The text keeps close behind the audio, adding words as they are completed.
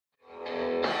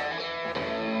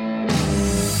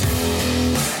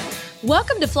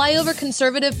Welcome to Flyover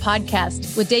Conservative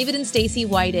Podcast with David and Stacy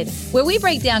Whited, where we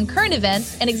break down current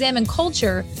events and examine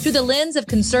culture through the lens of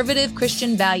conservative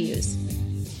Christian values.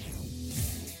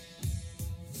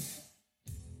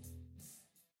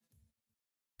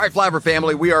 All right, Flyover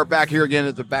family, we are back here again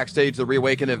at the backstage of the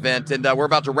Reawaken event, and we're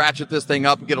about to ratchet this thing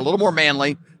up and get a little more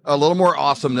manly, a little more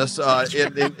awesomeness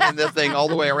in this thing all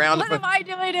the way around. What am I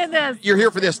doing in this? You're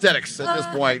here for the aesthetics at this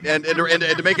point, and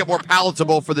to make it more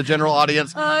palatable for the general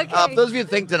audience. Okay. For those of you that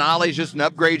think Denali is just an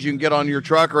upgrade you can get on your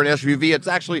truck or an SUV, it's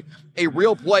actually a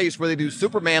real place where they do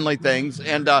super manly things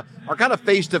and are kind of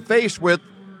face-to-face with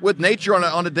nature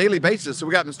on a daily basis. So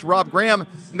we got Mr. Rob Graham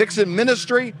mixing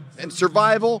ministry and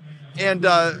survival and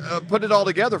put it all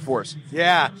together for us.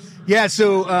 Yeah.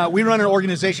 So we run an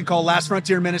organization called Last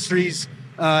Frontier Ministries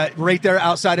right there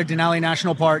outside of Denali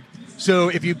National Park. So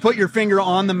if you put your finger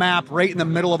on the map right in the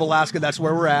middle of Alaska, that's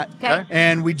where we're at. Okay.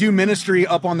 And we do ministry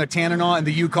up on the Tanana and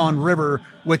the Yukon River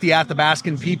with the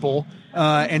Athabascan people.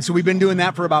 And so we've been doing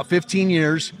that for about 15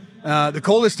 years. The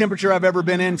coldest temperature I've ever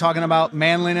been in, talking about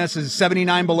manliness, is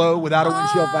 79 below without a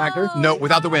windshield factor. No,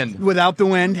 without the wind. Without the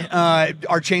wind.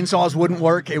 Our chainsaws wouldn't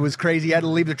work. It was crazy. You had to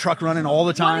leave the truck running all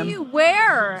the time. What do you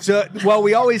wear? So, well,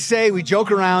 we always say, we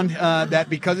joke around that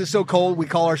because it's so cold, we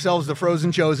call ourselves the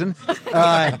Frozen Chosen.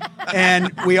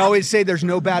 And we always say there's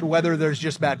no bad weather, there's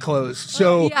just bad clothes.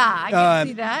 So yeah, I can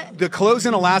see that. The clothes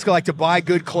in Alaska, like to buy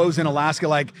good clothes in Alaska,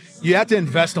 like you have to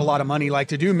invest a lot of money. Like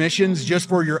to do missions just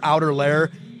for your outer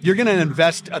layer, you're going to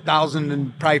invest $1,000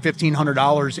 and probably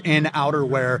 $1,500 in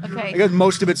outerwear. Okay. Because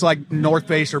most of it's like North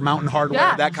Face or Mountain Hardwear,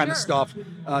 Yeah, that kind of sure. stuff.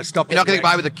 You're not going to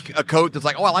buy with a coat that's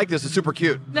like, oh, I like this. It's super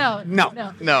cute. No. No.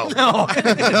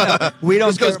 We don't.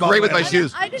 This goes care great with about my that.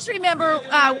 shoes. I just remember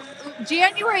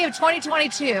January of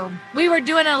 2022, we were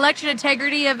doing an election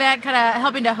integrity event, kind of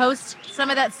helping to host some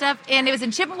of that stuff, and it was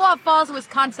in Chippewa Falls,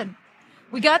 Wisconsin.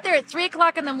 We got there at 3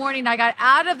 o'clock in the morning. I got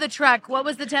out of the truck. What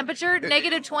was the temperature?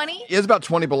 Negative 20? It was about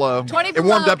 20 below. 20 It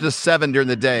warmed below. up to 7 during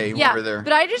the day when we were there.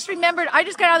 But I just remembered, I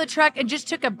just got out of the truck and just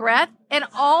took a breath, and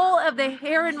all of the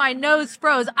hair in my nose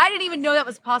froze. I didn't even know that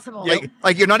was possible.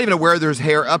 Like you're not even aware there's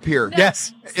hair up here. No.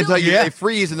 Yes. It's like they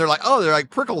freeze and they're like, oh, they're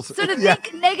like prickles. So to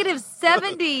think negative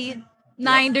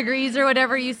 79 degrees or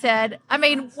whatever you said, I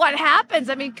mean, what happens?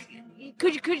 I mean,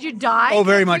 could you die? Oh,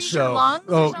 very Could much freeze your so. lungs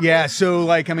or Oh, something? yeah. So,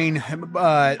 like, I mean,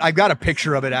 I've got a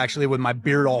picture of it actually with my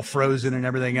beard all frozen and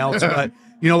everything else. But,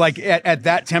 you know, like at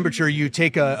that temperature, you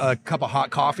take a cup of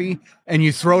hot coffee and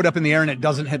you throw it up in the air and it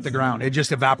doesn't hit the ground. It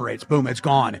just evaporates. Boom, it's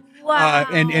gone. Wow.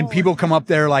 And people come up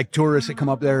there, like tourists that come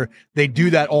up there, they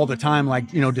do that all the time.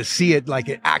 Like, you know, to see it, like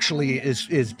it actually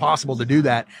is possible to do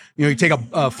that. You know, you take a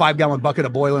 5-gallon bucket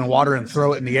of boiling water and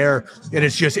throw it in the air. And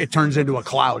it turns into a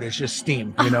cloud. It's just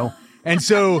steam, you know? And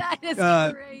so That is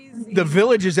crazy. the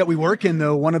villages that we work in,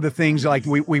 though, one of the things, like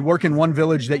we work in one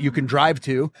village that you can drive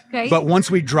to, Okay. but once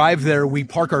we drive there, we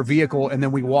park our vehicle and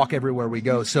then we walk everywhere we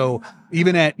go. So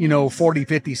even at, 40,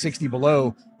 50, 60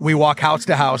 below, we walk house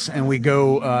to house and we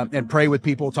go and pray with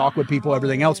people, talk with people,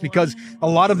 everything else, because a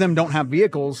lot of them don't have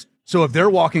vehicles. So if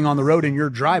they're walking on the road and you're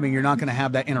driving, you're not going to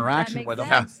have that interaction makes with them.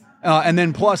 sense. And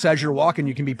then plus, as you're walking,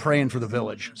 you can be praying for the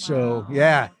village. So,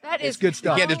 yeah, That it's is good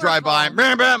stuff. You can't just drive by.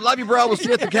 Bam, bam, love you, bro. We'll see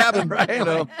you at the cabin. Right. You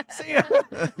know.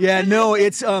 Yeah, no,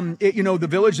 it's the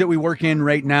village that we work in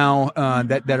right now,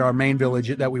 that our main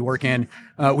village that we work in,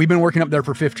 we've been working up there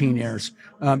for 15 years.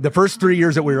 The first 3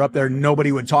 years that we were up there,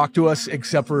 nobody would talk to us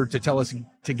except for to tell us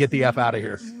to get the F out of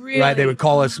here. Really? Right? They would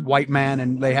call us white man,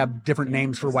 and they have different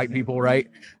names for white people, right?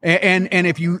 And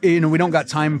if you we don't got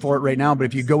time for it right now, but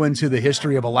if you go into the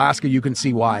history of Alaska, you can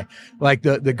see why. Like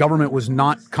the government was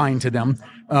not kind to them.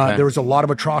 There was a lot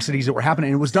of atrocities that were happening,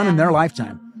 and it was done in their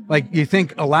lifetime. Like you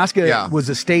think Alaska was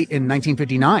a state in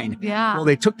 1959. Yeah. Well,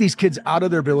 they took these kids out of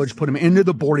their village, put them into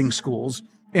the boarding schools,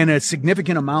 and a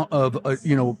significant amount of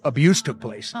abuse took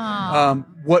place.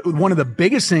 One of the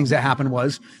biggest things that happened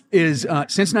is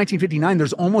since 1959,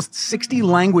 there's almost 60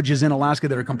 languages in Alaska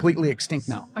that are completely extinct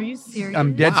now. Are you serious?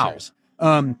 I'm dead serious.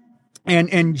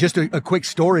 And just a quick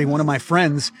story. One of my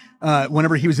friends,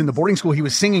 whenever he was in the boarding school, he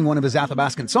was singing one of his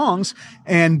Athabascan songs,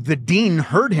 and the dean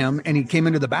heard him, and he came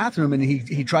into the bathroom, and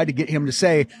he tried to get him to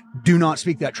say, "Do not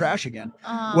speak that trash again."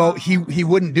 Well, he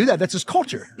wouldn't do that. That's his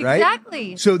culture, right?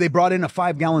 Exactly. So they brought in a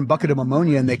 5-gallon bucket of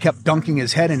ammonia, and they kept dunking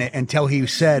his head in it until he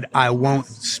said, "I won't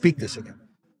speak this again."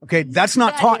 Okay, that's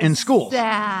not taught in schools.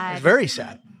 Sad. It's very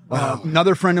sad.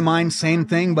 Another friend of mine, same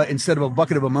thing, but instead of a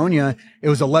bucket of ammonia, it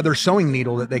was a leather sewing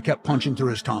needle that they kept punching through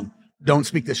his tongue. Don't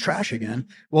speak this trash again.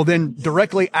 Well, then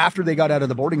directly after they got out of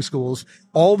the boarding schools,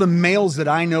 all the males that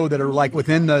I know that are like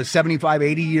within the 75,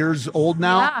 80 years old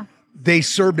now, they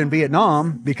served in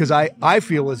Vietnam because I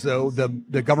feel as though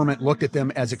the government looked at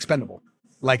them as expendable.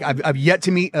 Like I've yet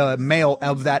to meet a male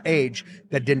of that age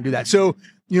that didn't do that. So,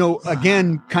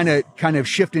 again, kind of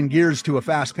shifting gears to a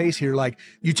fast pace here. Like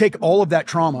you take all of that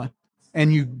trauma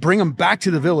and you bring them back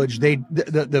to the village.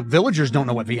 The villagers don't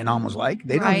know what Vietnam was like.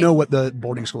 They don't know what the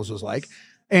boarding schools was like.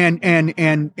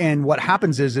 And what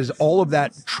happens is all of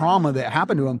that trauma that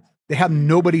happened to them, they have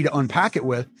nobody to unpack it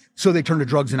with. So they turn to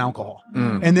drugs and alcohol.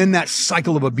 And then that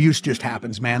cycle of abuse just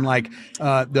happens, man. Like,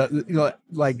 Alaska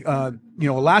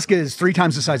is 3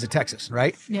 times the size of Texas,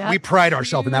 right? Yeah. We pride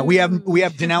ourselves in that. We have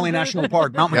Denali National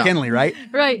Park, Mount McKinley, right?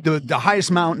 Right. The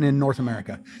highest mountain in North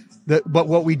America. But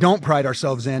what we don't pride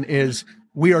ourselves in is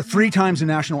we are 3 times the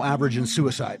national average in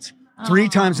suicides, 3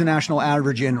 times the national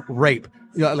average in rape,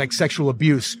 like sexual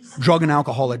abuse, drug and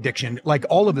alcohol addiction, like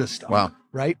all of this stuff. Wow.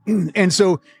 Right. And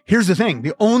so here's the thing.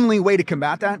 The only way to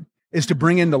combat that is to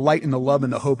bring in the light and the love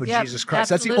and the hope of Jesus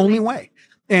Christ. Absolutely. That's the only way.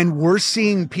 And we're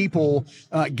seeing people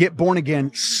get born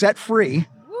again, set free,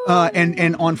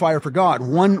 and on fire for God.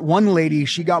 One lady,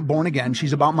 she got born again.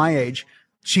 She's about my age.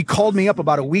 She called me up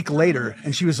about a week later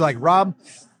and she was like, Rob,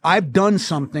 I've done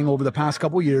something over the past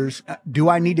couple of years. Do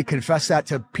I need to confess that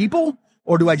to people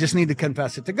or do I just need to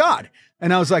confess it to God?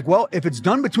 And I was like, well, if it's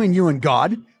done between you and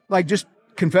God, like just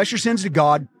confess your sins to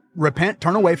God, repent,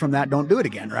 turn away from that. Don't do it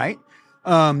again. Right.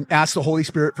 Ask the Holy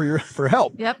Spirit for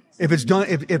help. Yep. If it's done,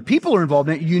 if people are involved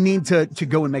in it, you need to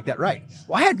go and make that right.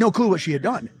 Well, I had no clue what she had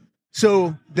done.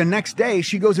 So the next day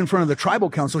she goes in front of the tribal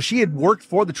council. She had worked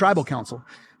for the tribal council.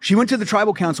 She went to the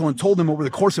tribal council and told them over the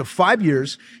course of 5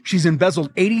 years, she's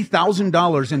embezzled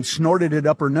 $80,000 and snorted it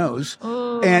up her nose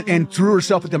and threw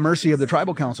herself at the mercy of the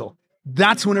tribal council.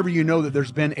 That's whenever you know that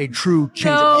there's been a true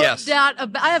change. No Yes. doubt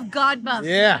I have God bumps.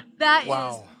 Yeah. That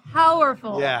is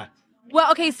powerful. Yeah.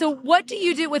 Well, okay, so what do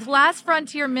you do with Last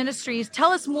Frontier Ministries?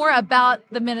 Tell us more about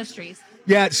the ministries.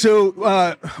 Yeah, so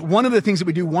one of the things that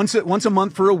we do once a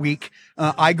month for a week,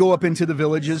 I go up into the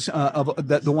villages of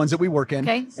the ones that we work in,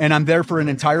 and I'm there for an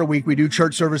entire week. We do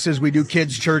church services, we do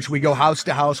kids' church, we go house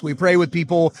to house, we pray with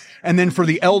people, and then for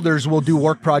the elders, we'll do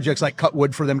work projects like cut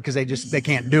wood for them because they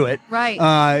can't do it.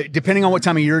 Right. Depending on what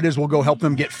time of year it is, we'll go help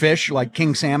them get fish like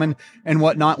king salmon and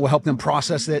whatnot. We'll help them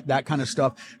process it, that kind of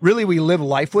stuff. Really, we live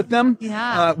life with them.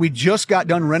 Yeah. We just got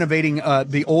done renovating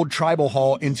the old tribal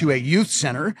hall into a youth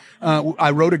center.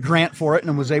 I wrote a grant for it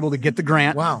and was able to get the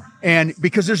grant. Wow. And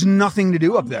because there's nothing to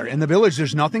do up there in the village,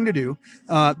 there's nothing to do.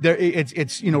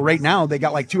 It's right now they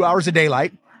got like 2 hours of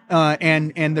daylight.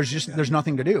 And there's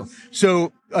nothing to do.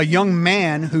 So a young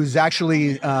man who's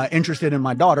actually interested in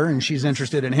my daughter and she's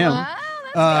interested in him. Wow,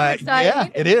 that's very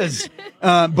exciting. Yeah, it is.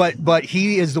 But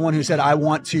he is the one who said, I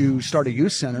want to start a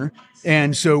youth center.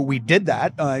 And so we did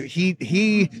that.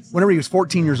 He whenever he was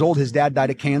 14 years old, his dad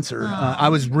died of cancer. I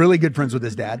was really good friends with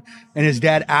his dad. And his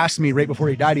dad asked me right before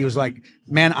he died, he was like,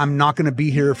 man, I'm not going to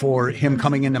be here for him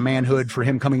coming into manhood, for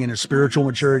him coming into spiritual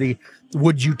maturity.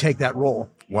 Would you take that role?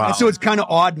 Wow. And so it's kind of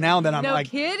odd now that I'm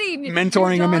kidding.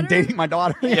 mentoring him and dating my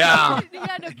daughter. Yeah.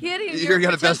 Yeah, no kidding. You're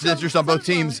got a vested interest on both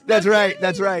teams. That's right.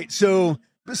 That's right. So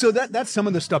that's some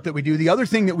of the stuff that we do. The other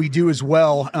thing that we do as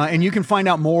well, and you can find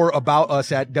out more about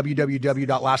us at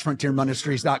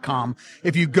www.lastfrontierministries.com.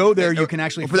 If you go there, you can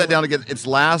actually put that down again. It's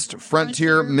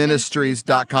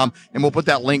lastfrontierministries.com, and we'll put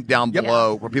that link down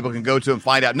below where people can go to and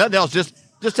find out. Nothing else, just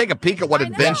take a peek at what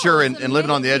adventure and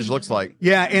living on the edge looks like.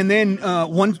 Yeah, and then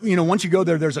once you go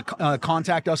there, there's a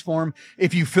contact us form.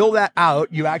 If you fill that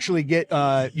out, you actually get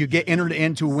entered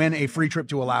in to win a free trip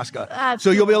to Alaska.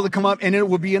 So you'll be able to come up, and it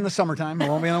will be in the summertime. It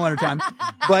won't be in the wintertime,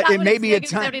 but it may be a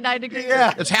time. 79 degrees.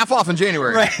 Yeah, it's half off in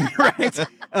January. Right.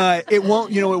 It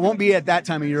won't be at that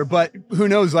time of year, but who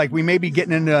knows? Like we may be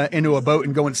getting into a boat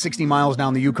and going 60 miles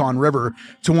down the Yukon River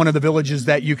to one of the villages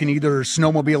that you can either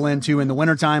snowmobile into in the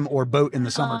wintertime or boat in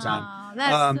the summertime.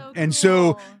 That's so cool. And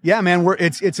so, yeah, man,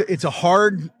 it's a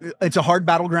hard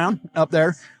battleground up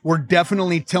there. We're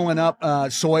definitely tilling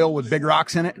up soil with big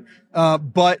rocks in it.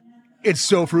 But it's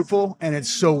so fruitful and it's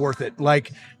so worth it.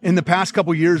 Like in the past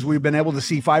couple of years, we've been able to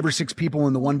see 5 or 6 people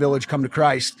in the one village come to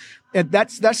Christ. And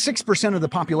that's 6% of the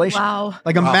population. Wow.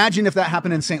 Like imagine if that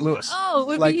happened in St. Louis.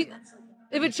 Oh,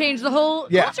 it would change the whole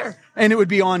culture. And it would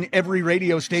be on every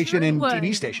radio station and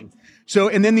TV station. So,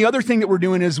 and then the other thing that we're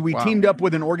doing is we teamed up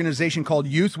with an organization called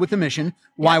Youth with a Mission,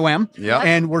 YWAM. Yeah.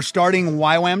 And we're starting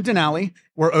YWAM Denali.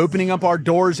 We're opening up our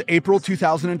doors April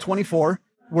 2024.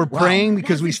 We're praying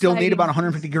because we still need about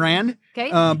 150 grand.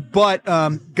 Okay. But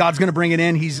God's going to bring it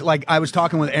in. He's like, I was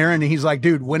talking with Aaron and he's like,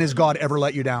 dude, when has God ever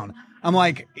let you down? I'm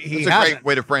like, It's a great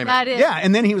way to frame it. That is. Yeah.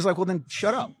 And then he was like, well, then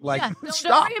shut up. Like, don't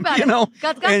stop. worry about it.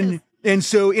 God's got this. And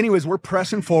so anyways, we're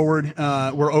pressing forward.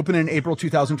 We're opening in April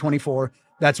 2024.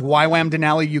 That's YWAM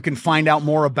Denali. You can find out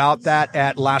more about that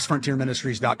at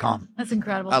lastfrontierministries.com. That's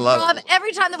incredible. I love Rob, it.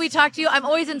 every time that we talk to you, I'm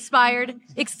always inspired,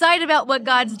 excited about what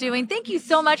God's doing. Thank you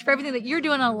so much for everything that you're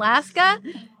doing in Alaska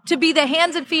to be the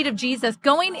hands and feet of Jesus,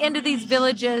 going into these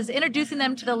villages, introducing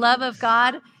them to the love of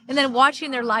God, and then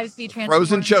watching their lives be transformed.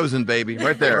 Frozen chosen, baby,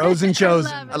 right there. Frozen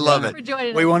chosen. I love Thanks it. for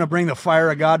joining We us. want to bring the fire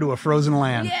of God to a frozen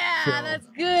land. Yeah, that's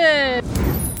good.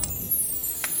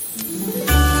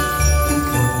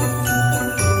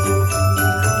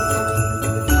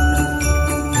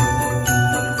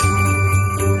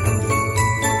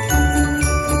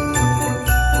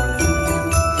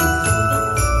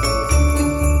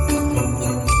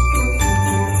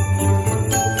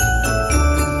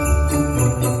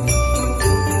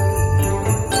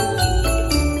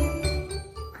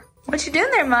 What you doing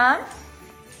there, Mom?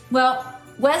 Well,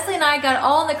 Wesley and I got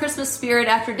all in the Christmas spirit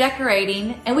after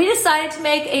decorating, and we decided to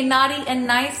make a naughty and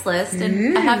nice list.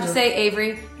 And I have to say,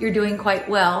 Avery, you're doing quite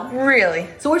well. Really?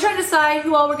 So we're trying to decide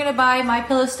who all we're going to buy My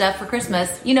Pillow stuff for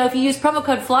Christmas. You know, if you use promo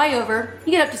code FLYOVER,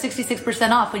 you get up to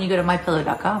 66% off when you go to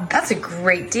mypillow.com. That's a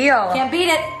great deal. Can't beat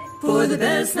it. For the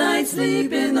best night's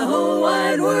sleep in the whole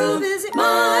wide world, visit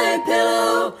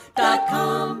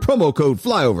mypillow.com. Promo code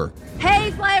FLYOVER.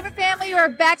 Hey, Flyover family, we're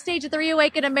backstage at the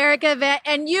Reawaken America event,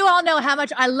 and you all know how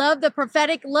much I love the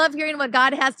prophetic, love hearing what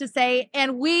God has to say,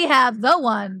 and we have the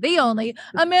one, the only,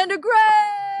 Amanda Gray.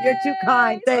 You're too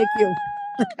kind. Thank you.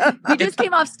 You just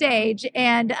came off stage,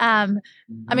 and I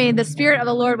mean, the Spirit of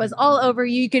the Lord was all over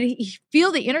you. You could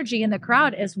feel the energy in the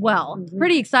crowd as well. Mm-hmm.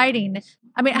 Pretty exciting.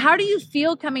 I mean, how do you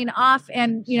feel coming off?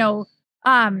 And you know,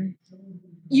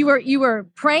 you were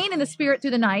praying in the Spirit through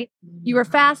the night. You were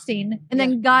fasting, and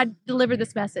then God delivered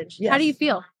this message. Yes. How do you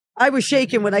feel? I was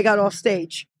shaken when I got off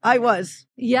stage. I was.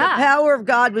 Yeah, The power of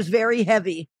God was very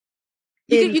heavy.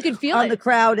 you could feel on it the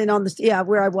crowd and on the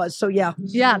where I was. So yeah.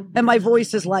 Yeah. And my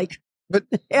voice is like But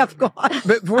half gone.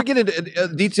 But before we get into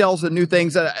details and new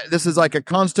things, this is like a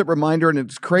constant reminder, and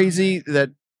it's crazy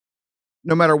that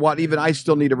no matter what, even I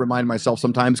still need to remind myself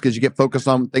sometimes because you get focused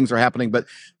on things that are happening. But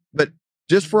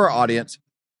just for our audience,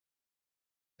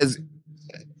 is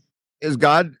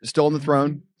God still on the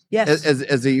throne? Yes.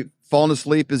 Has he fallen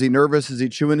asleep? Is he nervous? Is he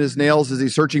chewing his nails? Is he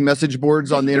searching message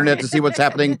boards on the internet to see what's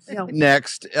happening No.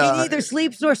 next? He neither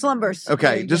sleeps nor slumbers.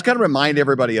 Okay, just kind of remind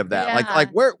everybody of that. Yeah. Like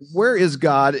where is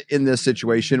God in this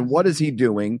situation? What is he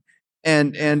doing?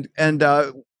 And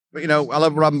you know, I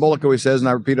love Robin Bullock always says, and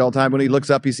I repeat it all the time, when he looks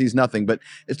up, he sees nothing. But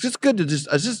it's just good to just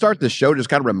start this show just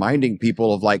kind of reminding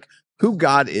people of like who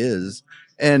God is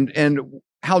and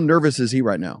how nervous is he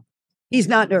right now? He's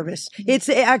not nervous. It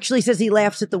actually says he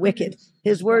laughs at the wicked.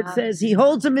 His word says he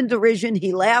holds them in derision.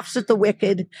 He laughs at the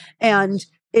wicked, and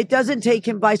it doesn't take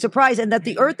him by surprise. And that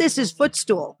the earth is his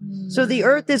footstool. So the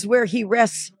earth is where he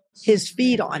rests his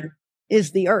feet on,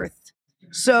 is the earth.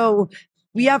 So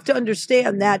we have to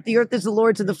understand that the earth is the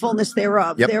Lord's and the fullness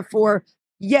thereof. Yep. Therefore,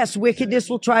 yes, wickedness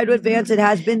will try to advance. It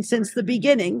has been since the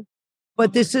beginning.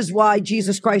 But this is why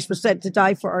Jesus Christ was sent to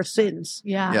die for our sins.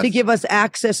 Yeah. Yes. To give us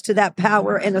access to that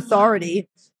power and authority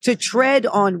to tread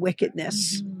on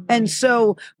wickedness. And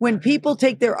so when people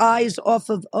take their eyes off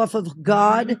of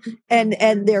God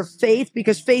and their faith,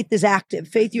 because faith is active.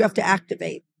 Faith you have to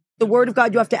activate. The word of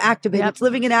God you have to activate. Yep. It's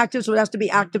living and active, so it has to be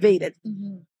activated.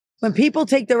 When people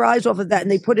take their eyes off of that and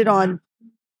they put it on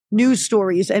news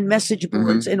stories and message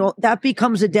boards and all, that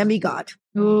becomes a demigod.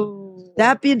 Ooh.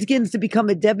 That begins to become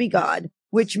a demigod,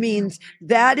 which means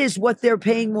that is what they're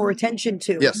paying more attention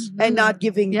to. Yes. And not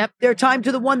giving their time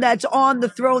to the one that's on the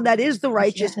throne, that is the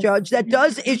righteous judge, that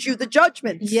does issue the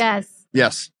judgments. Yes.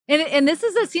 Yes. And this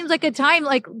is seems like a time,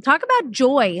 like, talk about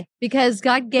joy, because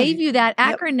God gave you that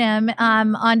acronym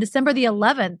on December the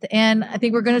 11th. And I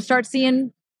think we're going to start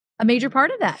seeing a major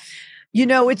part of that. You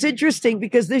know, it's interesting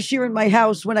because this year in my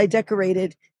house, when I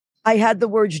decorated, I had the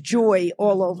words joy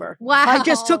all over. Wow. I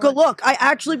just took a look. I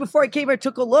actually, before I came here,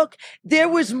 took a look. There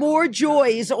was more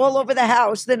joys all over the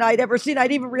house than I'd ever seen. I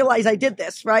didn't even realize I did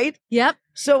this, right? Yep.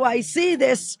 So I see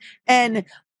this and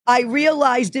I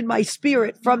realized in my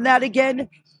spirit from that again,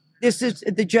 this is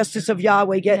the justice of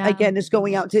Yahweh again is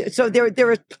going out. So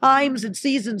there are times and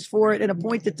seasons for it and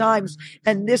appointed times.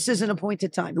 And this is an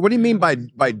appointed time. What do you mean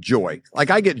by joy?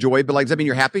 Like I get joy, but like, does that mean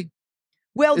you're happy?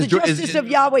 Well, Is the joy- justice of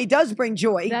Yahweh does bring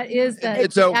joy. That is the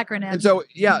And so, acronym. And so,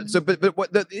 yeah. So, but what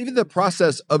even the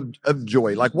process of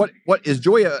joy, like what is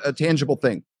joy a tangible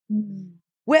thing?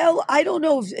 Well, I don't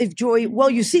know if joy, well,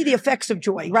 you see the effects of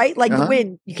joy, right? Like the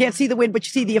wind. You can't see the wind, but you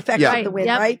see the effects Yeah. of the wind,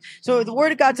 Yep. right? So the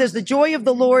word of God says the joy of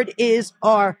the Lord is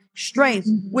our strength,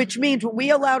 which means when we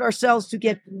allowed ourselves to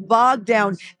get bogged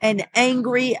down and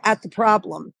angry at the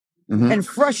problem and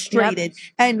frustrated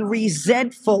and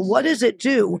resentful, what does it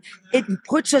do? It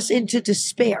puts us into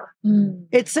despair.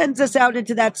 It sends us out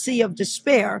into that sea of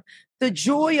despair. The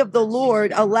joy of the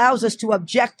Lord allows us to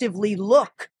objectively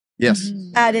look Yes.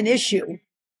 at an issue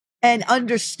and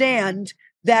understand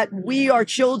that we are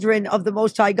children of the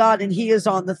Most High God and He is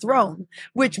on the throne,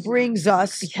 which brings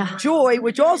us joy,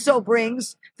 which also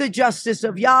brings the justice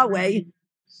of Yahweh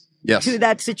Yes. to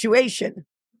that situation.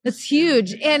 That's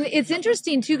huge. And it's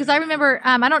interesting too, because I remember,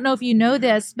 I don't know if you know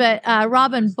this, but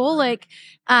Robin Bullock,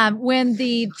 when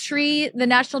the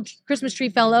national Christmas tree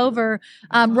fell over,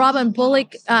 Robin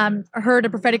Bullock heard a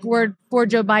prophetic word for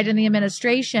Joe Biden, the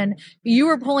administration. You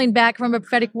were pulling back from a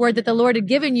prophetic word that the Lord had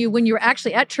given you when you were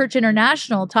actually at Church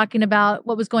International talking about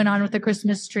what was going on with the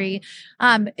Christmas tree.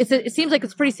 It seems like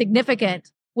it's pretty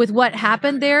significant with what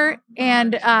happened there.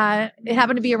 And it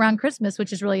happened to be around Christmas,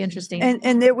 which is really interesting.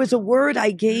 And there was a word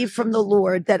I gave from the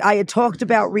Lord that I had talked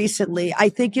about recently. I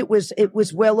think it was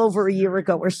well over a year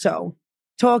ago or so,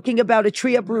 talking about a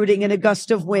tree uprooting and a gust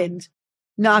of wind,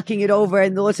 knocking it over.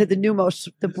 And the Lord said, the pneumos,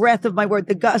 the breath of my word,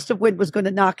 the gust of wind was going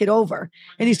to knock it over.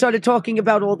 And he started talking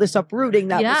about all this uprooting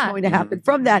that was going to happen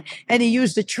from that. And he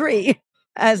used a tree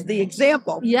as the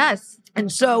example. Yes.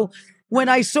 And so when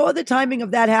I saw the timing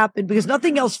of that happen, because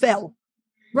nothing else fell.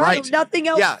 Right. Nothing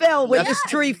else fell when this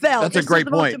tree fell. That's a great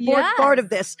point. This is the most important part of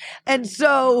this. And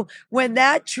so when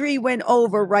that tree went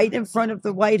over right in front of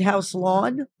the White House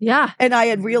lawn, and I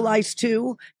had realized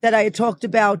too that I had talked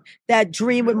about that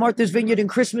dream with Martha's Vineyard and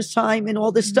Christmas time and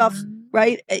all this stuff,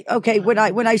 right? Okay, when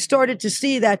I started to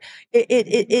see that,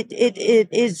 it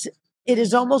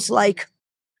is almost like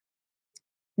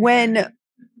when,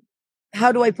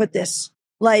 how do I put this?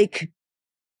 Like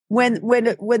when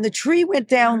the tree went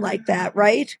down like that,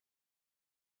 right?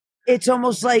 It's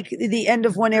almost like the end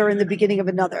of one era and the beginning of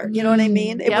another. You know what I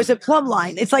mean? It was a plumb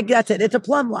line. It's like, that's it. It's a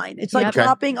plumb line. It's like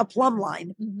dropping a plumb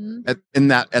line. At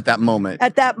that moment.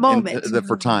 At that moment.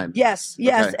 For time. Yes.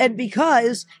 Okay. And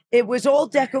because it was all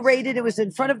decorated, it was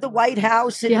in front of the White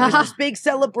House, and it was this big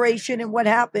celebration. And what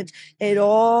happened? It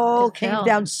all came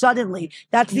down suddenly.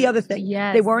 That's the other thing.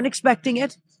 Yes. They weren't expecting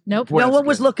it. Nope. No one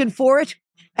was looking for it.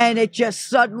 And it just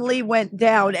suddenly went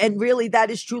down. And really,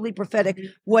 that is truly prophetic.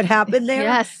 What happened there?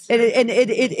 Yes. And it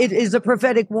is a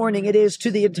prophetic warning. It is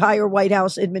to the entire White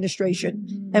House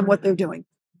administration and what they're doing.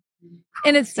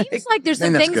 And it seems like there's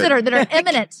some things that are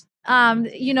imminent.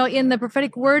 In the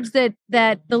prophetic words that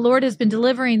the Lord has been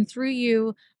delivering through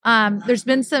you. There's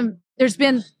been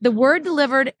the word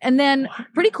delivered and then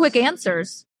pretty quick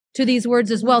answers to these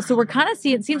words as well. So we're kind of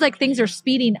seeing, it seems like things are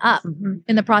speeding up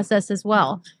in the process as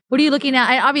well. What are you looking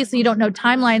at? Obviously you don't know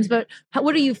timelines, but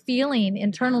what are you feeling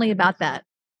internally about that?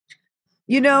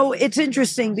 You know, it's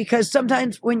interesting because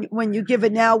sometimes when you give a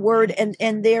now word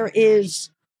and there is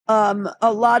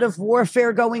a lot of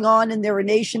warfare going on and there are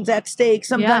nations at stake,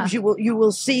 sometimes you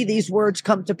will see these words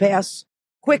come to pass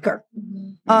quicker,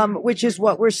 which is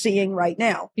what we're seeing right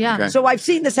now. Yeah. Okay. So I've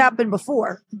seen this happen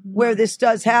before where this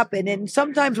does happen. And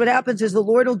sometimes what happens is the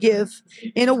Lord will give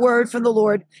in a word from the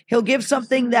Lord. He'll give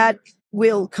something that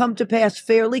will come to pass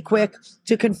fairly quick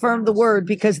to confirm the word,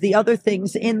 because the other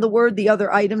things in the word, the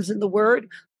other items in the word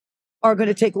are going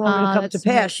to take longer to come to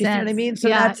pass. You see what I mean? So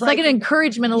that's it's like an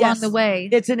encouragement along the way.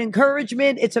 It's an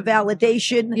encouragement. It's a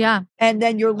validation. Yeah. And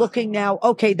then you're looking now,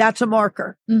 okay, that's a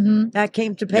marker. That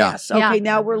came to pass. Yeah. Okay,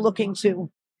 now we're looking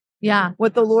to Yeah.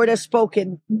 what the Lord has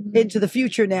spoken into the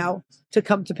future now to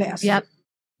come to pass. Yep.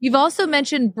 You've also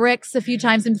mentioned BRICS a few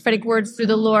times in prophetic words through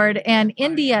the Lord, and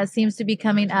India seems to be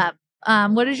coming up.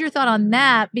 What is your thought on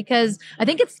that? Because I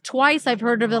think it's twice I've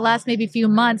heard over the last maybe few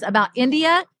months about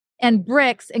India and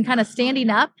BRICS and kind of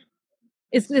standing up.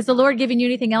 Is the Lord giving you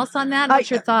anything else on that? What's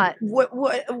your thought?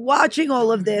 Watching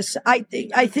all of this, I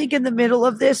think in the middle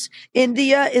of this,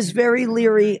 India is very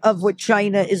leery of what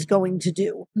China is going to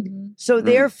do. So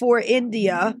therefore,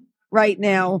 India right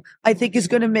now, I think, is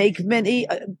going to make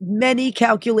many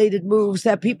calculated moves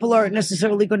that people aren't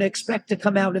necessarily going to expect to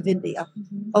come out of India.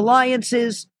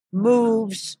 Alliances,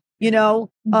 moves,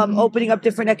 opening up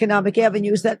different economic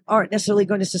avenues that aren't necessarily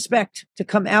going to suspect to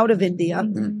come out of India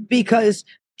because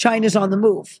China's on the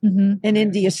move and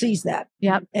India sees that.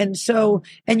 Yep. And so,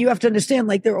 and you have to understand,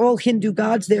 like, they're all Hindu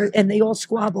gods there and they all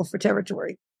squabble for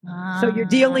territory. So you're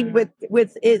dealing with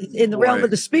in the realm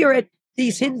of the spirit,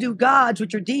 these Hindu gods,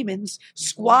 which are demons,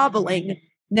 squabbling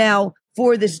now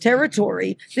for this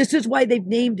territory. This is why they've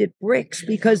named it BRICS,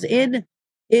 because in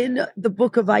in the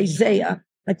book of Isaiah,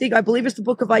 I believe it's the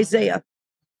book of Isaiah,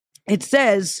 it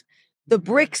says, the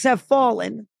bricks have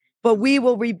fallen, but we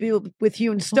will rebuild with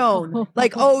hewn stone.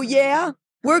 Like, oh yeah,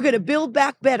 we're going to build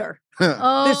back better.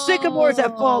 The sycamores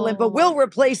have fallen, but we'll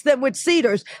replace them with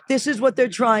cedars. This is what they're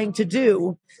trying to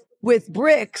do with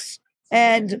bricks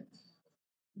and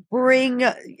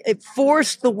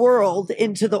force the world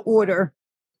into the order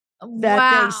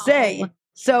that they say.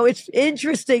 So it's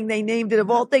interesting. They named it,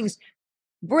 of all things,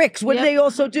 bricks. What did they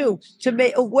also do to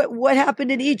make? What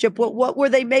happened in Egypt? What were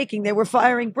they making? They were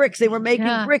firing bricks. They were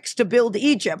making bricks to build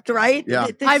Egypt, right? Yeah.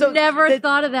 I've never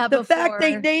thought of that before. The fact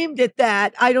they named it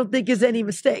that, I don't think is any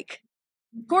mistake.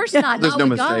 Of course not. There's no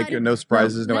mistake, God. no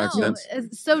surprises, no accidents.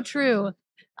 It's so true.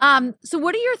 So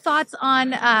what are your thoughts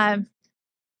on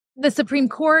the Supreme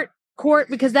Court?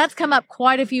 Because that's come up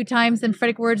quite a few times in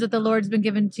prophetic words that the Lord's been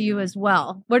given to you as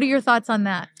well. What are your thoughts on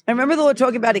that? I remember the Lord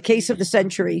talking about a case of the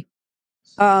century.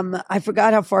 I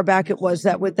forgot how far back it was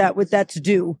that's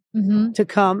due to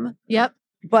come. Yep.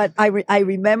 But I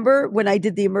remember when I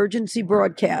did the emergency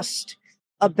broadcast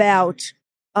about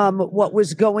what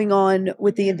was going on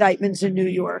with the indictments in New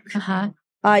York.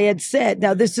 I had said,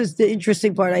 now this is the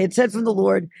interesting part. I had said from the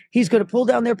Lord, he's going to pull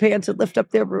down their pants and lift up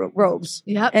their robes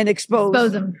and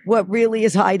expose them. What really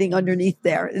is hiding underneath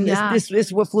there. And this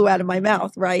is what flew out of my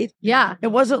mouth, right? Yeah.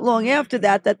 It wasn't long after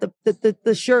that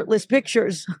the shirtless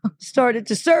pictures started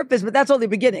to surface, but that's only the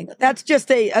beginning. That's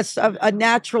just a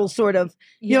natural sort of,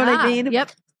 you know what I mean?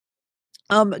 Yep.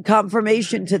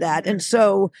 Confirmation to that. And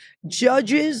so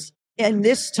judges, and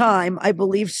this time, I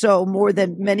believe so, more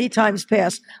than many times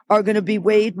past, are going to be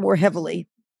weighed more heavily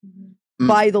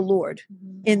by the Lord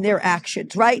in their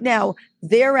actions. Right now,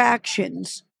 their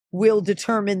actions will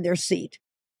determine their seat.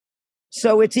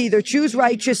 So it's either choose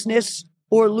righteousness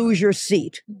or lose your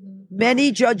seat.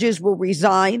 Many judges will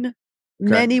resign.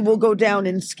 Many will go down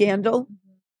in scandal.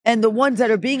 And the ones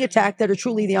that are being attacked, that are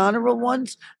truly the honorable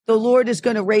ones, the Lord is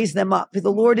going to raise them up.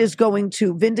 The Lord is going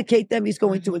to vindicate them. He's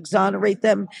going to exonerate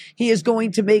them. He is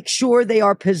going to make sure they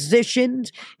are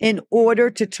positioned in order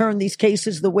to turn these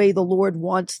cases the way the Lord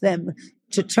wants them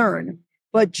to turn.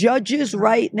 But judges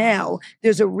right now,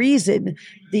 there's a reason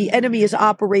the enemy is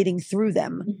operating through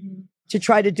them to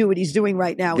try to do what he's doing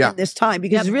right now in this time,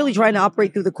 because he's really trying to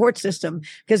operate through the court system,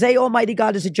 because Almighty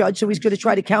God is a judge. So he's going to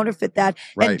try to counterfeit that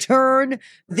and turn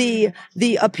the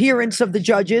appearance of the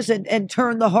judges and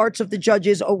turn the hearts of the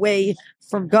judges away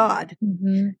from God.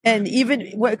 And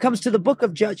even when it comes to the book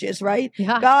of Judges, right?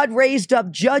 God raised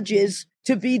up judges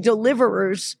to be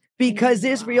deliverers because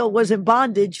Israel was in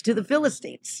bondage to the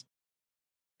Philistines.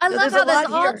 I love how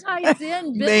this all ties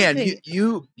in. Man,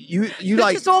 you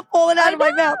like, it's all falling out of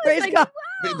my mouth. Praise God.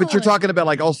 But you're talking about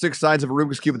like all six sides of a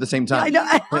Rubik's Cube at the same time. I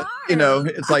know. You know,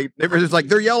 it's like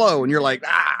they're yellow, and you're like,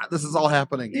 this is all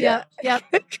happening. Yeah.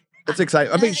 It's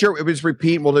exciting. I'll make sure we just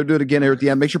repeat. We'll do it again here at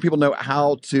the end. Make sure people know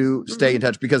how to stay in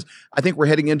touch, because I think we're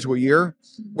heading into a year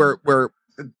where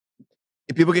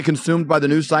if people get consumed by the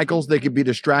news cycles, they could be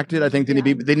distracted. I think they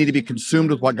need to be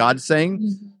consumed with what God's saying,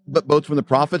 but both from the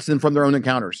prophets and from their own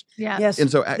encounters. Yes.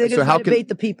 And so how can debate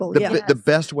the people? The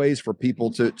best ways for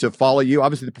people to follow you?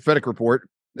 Obviously, the prophetic report.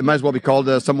 It might as well be called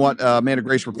somewhat Man of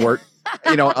Grace report,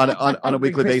 on a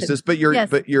weekly basis. But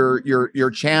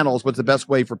your channels. What's the best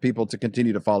way for people to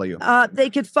continue to follow you? They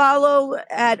could follow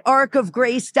at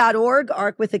arkofgrace.org,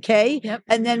 Ark with a K,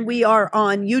 and then we are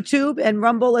on YouTube and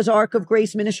Rumble as Ark of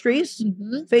Grace Ministries,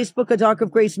 Facebook as Ark of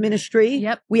Grace Ministry.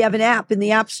 We have an app in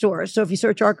the App Store, so if you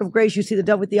search Ark of Grace, you see the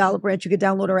dove with the olive branch. You can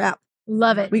download our app.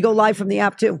 Love it. We go live from the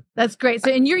app too. That's great. So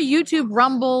in your YouTube,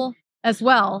 Rumble as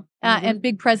well, and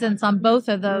big presence on both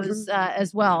of those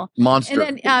as well. Monster.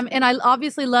 And then, and I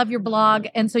obviously love your blog,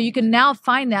 and so you can now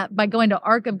find that by going to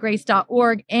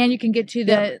arkofgrace.org, and you can get to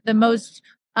the most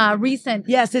recent.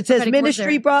 Yes, it says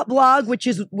ministry blog, which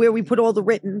is where we put all the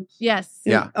written. Yes.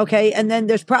 Yeah. Okay, and then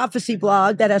there's prophecy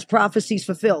blog that has prophecies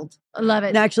fulfilled. I love it.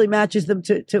 And actually matches them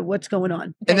to what's going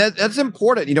on. And that's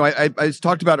important. You know, I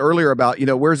talked about earlier about,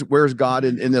 where's God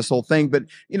in this whole thing, but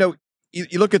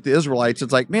you look at the Israelites,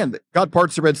 it's like, man, God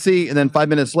parts the Red Sea, and then 5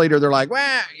 minutes later, they're like,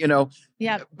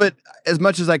 Yeah. But as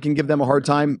much as I can give them a hard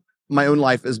time, my own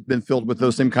life has been filled with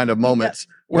those same kind of moments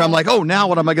where I'm like, oh, now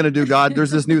what am I going to do, God?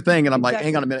 There's this new thing. And I'm like,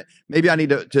 hang on a minute. Maybe I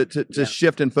need to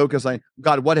shift and focus on,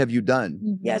 God, what have you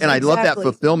done? Yes, and I love that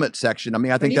fulfillment section. I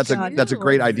mean, I think that's a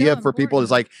great idea for people.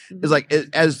 It's like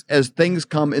as things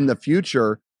come in the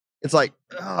future, it's like,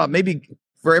 maybe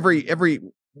for every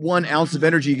 1 ounce of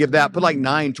energy you give that, put like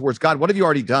 9 towards God. What have you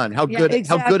already done? How good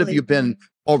have you been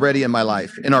already in my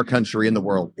life, in our country, in the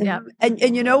world? Yeah. And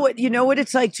you know what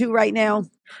it's like too right now?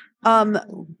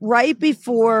 right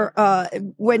before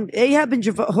when Ahab and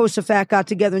Jehoshaphat got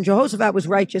together, and Jehoshaphat was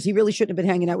righteous. He really shouldn't have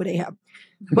been hanging out with Ahab.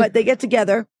 But they get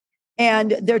together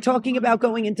and they're talking about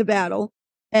going into battle.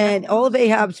 And all of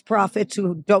Ahab's prophets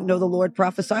who don't know the Lord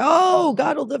prophesy, oh,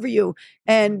 God will deliver you.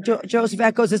 And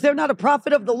Jehoshaphat goes, is there not a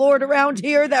prophet of the Lord around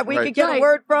here that we could get a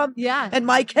word from? Yeah. And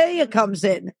Micaiah comes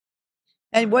in.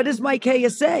 And what does Micaiah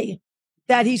say?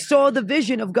 That he saw the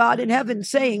vision of God in heaven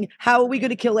saying, how are we going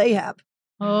to kill Ahab?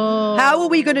 Oh. How are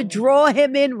we going to draw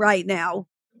him in right now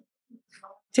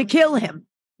to kill him?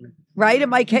 Right?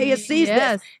 And Micaiah sees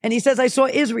this. And he says, I saw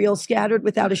Israel scattered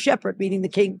without a shepherd, meaning the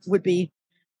king would be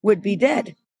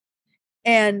dead.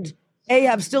 And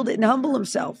Ahab still didn't humble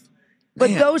himself.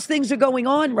 But those things are going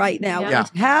on right now. Yeah.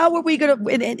 How are we going to,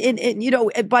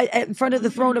 in front of the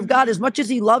throne of God, as much as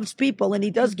he loves people and he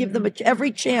does give them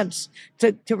every chance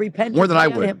to repent. More than I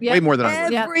would. Way more than I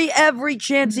would. Every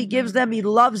chance he gives them, he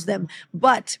loves them.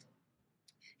 But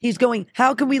he's going,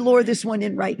 how can we lure this one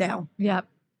in right now? Yep.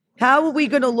 How are we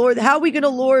going to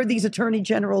lure these attorney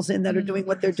generals in that are doing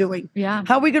what they're doing? Yeah.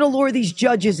 How are we going to lure these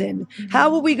judges in?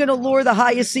 How are we going to lure the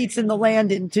highest seats in the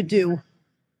land in to do,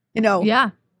 Yeah.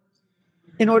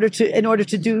 in order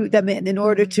to do them in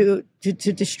order to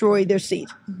destroy their seat?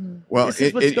 Well,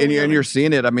 and you're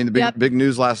seeing it. I mean, the big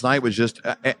news last night was just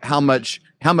how much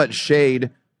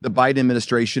shade the Biden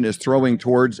administration is throwing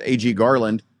towards AG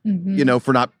Garland,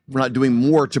 for not doing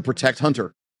more to protect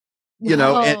Hunter.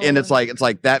 And it's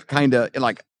like that kind of,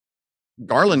 like,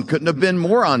 Garland couldn't have been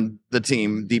more on the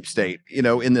team, deep state,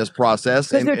 in this process.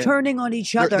 Because they're turning on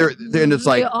each other. And it's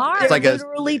like, they're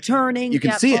literally turning. You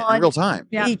can see it in real time.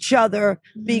 Each other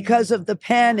because of the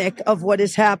panic of what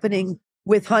is happening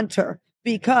with Hunter.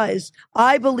 Because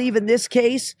I believe in this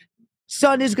case,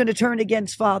 son is going to turn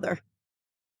against father.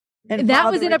 And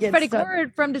that was in a prophetic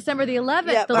word from December the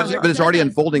 11th. Yeah, but it's already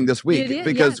unfolding this week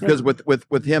because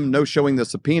with him no showing the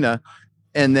subpoena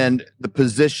and then the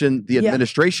position the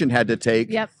administration had to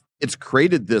take, it's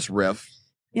created this rift.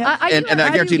 Yeah. And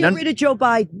I guarantee you get rid of Joe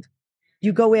Biden,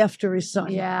 you go after his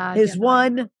son. Yeah. His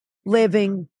one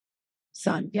living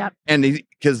son. Yep. And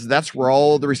because that's where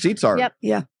all the receipts are. Yep.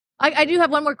 Yeah. I do have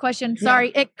one more question.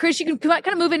 Sorry. Chris, you can kind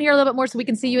of move in here a little bit more so we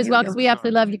can see you as well, because we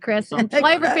absolutely love you, Chris. And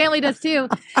Flyover family does too.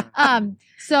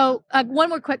 So one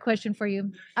more quick question for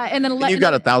you. And then you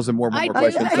got 1,000 more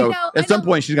questions. So at some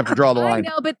point she's going to have to draw the line. I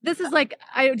know, but this is like,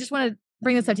 I just want to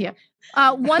bring this up to you.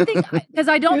 One thing, because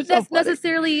I don't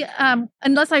necessarily,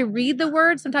 unless I read the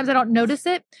word, sometimes I don't notice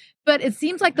it, but it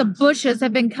seems like the bushes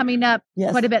have been coming up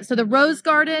quite a bit. So the rose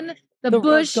garden, the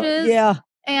bushes.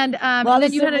 And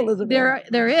then you had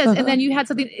there is, and then you had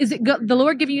something. Is it the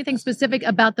Lord giving you anything specific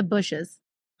about the bushes?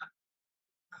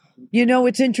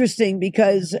 It's interesting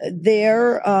because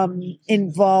their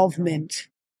involvement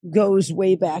goes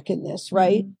way back in this,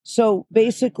 right? So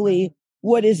basically,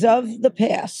 what is of the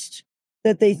past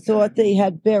that they thought they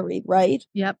had buried, right?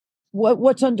 Yep.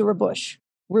 What's under a bush?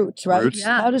 Roots, right? Roots.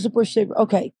 Yeah. How does a bush say?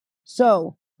 Okay,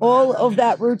 so all of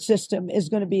that root system is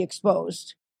going to be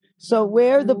exposed. So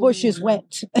where the bushes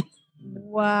went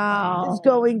wow, is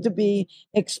going to be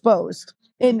exposed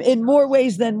in more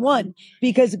ways than one,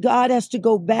 because God has to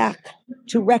go back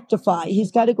to rectify.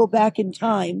 He's got to go back in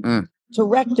time to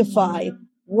rectify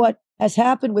what has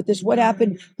happened with this, what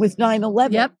happened with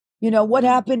 9/11. Yep. What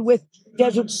happened with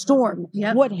Desert Storm,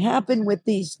 Yep. what happened with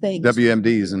these things.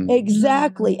 WMDs. And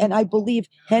Exactly. And I believe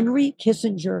Henry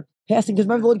Kissinger passing, because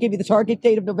remember the Lord gave you the target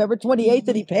date of November 28th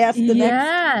and he passed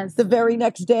the very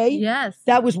next day. Yes.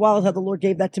 That was wild how the Lord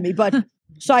gave that to me. But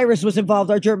Cyrus was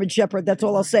involved, our German shepherd. That's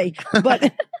all I'll say.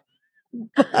 But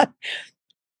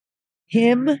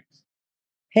him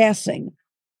passing,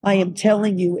 I am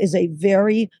telling you, is a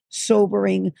very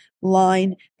sobering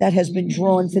line that has been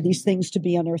drawn for these things to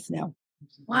be unearthed now.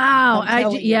 Wow.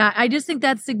 I just think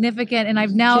that's significant. And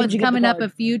it's coming up a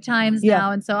few times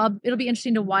now. And so it'll be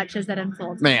interesting to watch as that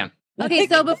unfolds. Man. Okay.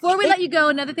 So before we let you go,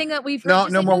 another thing that we've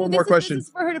heard. One more question. This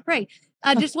is for her to pray.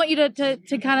 I just want you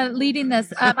to kind of leading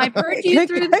this. I've heard you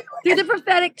through the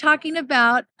prophetic talking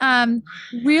about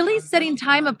really setting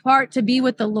time apart to be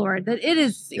with the Lord, that it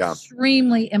is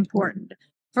extremely important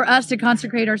for us to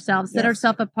consecrate ourselves, set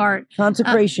ourselves apart.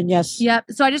 Consecration, yes. Yep.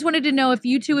 So I just wanted to know if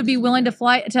you two would be willing to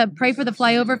pray for the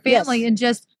Flyover family and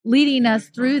just leading us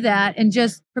through that and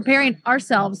just preparing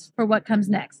ourselves for what comes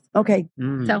next. Okay.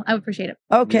 So I would appreciate it.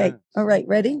 Okay. Yeah. All right.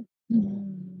 Ready?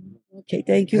 Okay.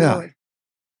 Thank you, Lord.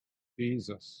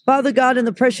 Jesus. Father God, in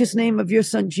the precious name of your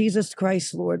Son, Jesus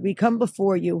Christ, Lord, we come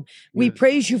before you. We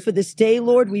praise you for this day,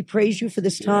 Lord. We praise you for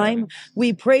this time.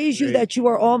 We praise you that you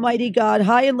are Almighty God,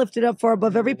 high and lifted up far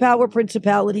above every power,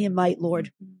 principality, and might,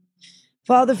 Lord.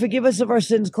 Father, forgive us of our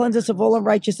sins, cleanse us of all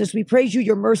unrighteousness. We praise you.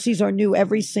 Your mercies are new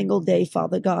every single day,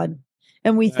 Father God.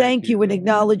 And we thank you and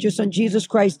acknowledge your Son, Jesus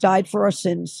Christ, died for our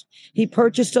sins. He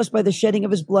purchased us by the shedding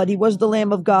of his blood. He was the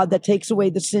Lamb of God that takes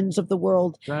away the sins of the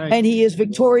world. And he is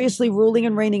victoriously ruling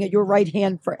and reigning at your right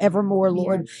hand forevermore,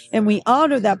 Lord. And we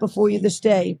honor that before you this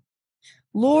day.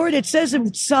 Lord, it says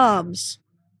in Psalms,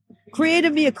 create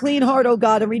in me a clean heart, O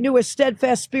God, and renew a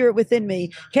steadfast spirit within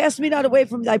me. Cast me not away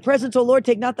from thy presence, O Lord.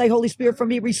 Take not thy Holy Spirit from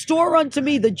me. Restore unto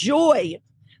me the joy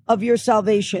of your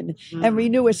salvation and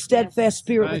renew a steadfast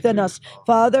spirit within us.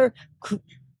 Father,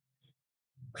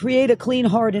 create a clean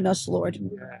heart in us, Lord,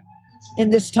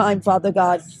 in this time, Father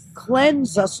God.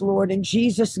 Cleanse us, Lord, in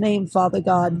Jesus' name, Father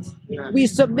God. We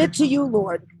submit to you,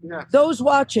 Lord. Those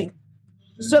watching,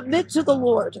 submit to the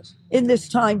Lord in this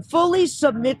time. Fully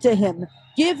submit to him.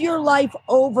 Give your life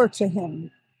over to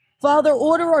him. Father,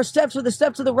 order our steps, for the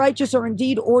steps of the righteous are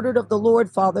indeed ordered of the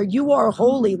Lord, Father. You are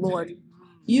holy, Lord.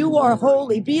 You are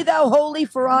holy. Be thou holy,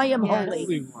 for I am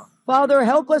holy. Father,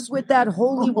 help us with that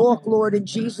holy walk, Lord, in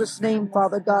Jesus' name,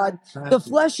 Father God. The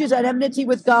flesh is at enmity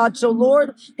with God. So,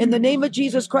 Lord, in the name of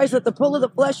Jesus Christ, let the pull of the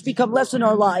flesh become less in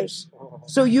our lives.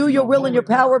 So you, your will, and your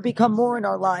power become more in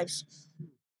our lives.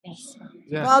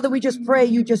 Father, we just pray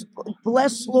you just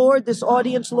bless, Lord, this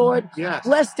audience, Lord.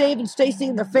 Bless Dave and Stacy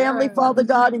and their family, Father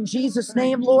God, in Jesus'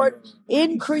 name, Lord.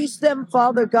 Increase them,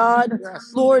 Father God.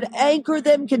 Lord, anchor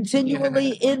them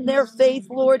continually in their faith,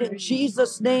 Lord, in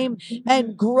Jesus' name,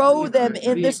 and grow them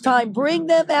in this time. Bring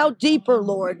them out deeper,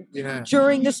 Lord,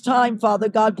 during this time, Father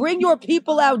God. Bring your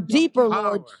people out deeper,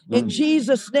 Lord, in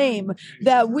Jesus' name,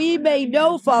 that we may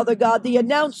know, Father God, the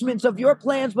announcements of your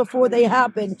plans before they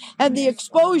happen and the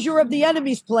exposure of the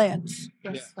enemy's plans,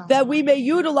 that we may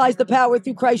utilize the power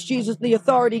through Christ Jesus, the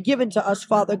authority given to us,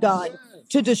 Father God,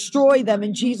 to destroy them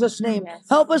in Jesus' name.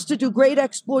 Help us to do great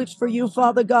exploits for you,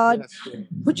 Father God.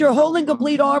 Put your whole and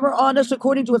complete armor on us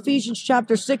according to Ephesians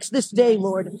chapter 6 this day,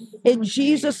 Lord. In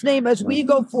Jesus' name, as we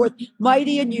go forth,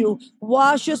 mighty in you,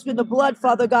 wash us in the blood,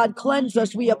 Father God. Cleanse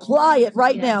us. We apply it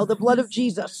right now, the blood of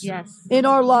Jesus, in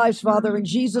our lives, Father. In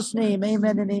Jesus' name,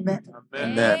 amen and amen.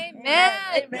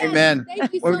 Amen.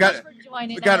 Thank you so Well, much for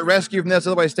joining we got to us. rescue from this.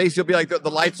 Otherwise, Stacy will be like,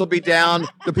 the lights will be down.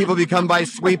 The people will come by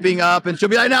sweeping up. And she'll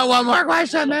be like, no, one more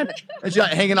question, man. And she's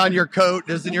like hanging on your coat.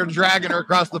 And you're dragging her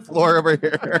across the floor over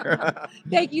here.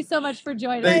 Thank you so much for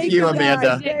joining us. Thank you,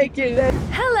 Amanda. Thank you.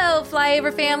 Hello,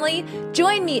 Flyover family.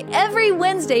 Join me every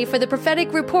Wednesday for the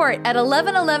Prophetic Report at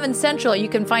 11:11 Central. You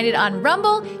can find it on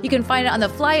Rumble. You can find it on the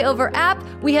Flyover app.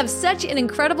 We have such an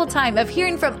incredible time of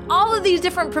hearing from all of these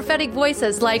different prophetic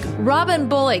voices like Robin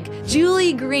Bullock,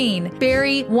 Julie Green,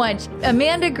 Barry Wunsch,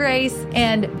 Amanda Grace,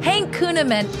 and Hank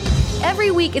Kuhneman.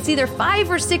 Every week, it's either 5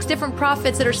 or 6 different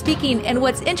prophets that are speaking, and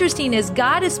what's interesting is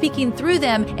God is speaking through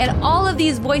them, and all of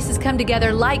these voices come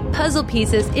together like puzzle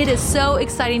pieces. It is so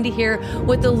exciting to hear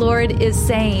what the Lord is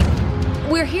saying.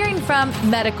 We're hearing from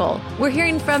medical. We're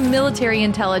hearing from military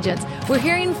intelligence. We're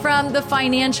hearing from the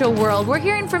financial world. We're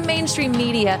hearing from mainstream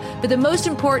media. But the most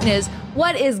important is,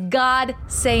 what is God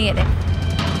saying?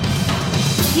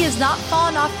 He has not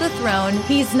fallen off the throne.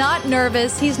 He's not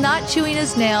nervous. He's not chewing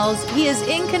his nails. He is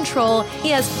in control. He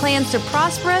has plans to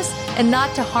prosper us and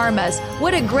not to harm us.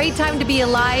 What a great time to be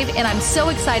alive, and I'm so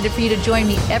excited for you to join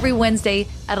me every Wednesday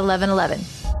at 11:11.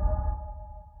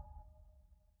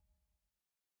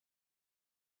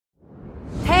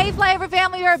 Hey, Flyover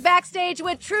family, we're backstage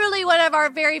with truly one of our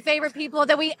very favorite people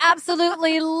that we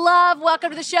absolutely love. Welcome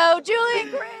to the show, Julie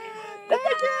Green. Thank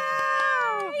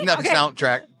you. Not the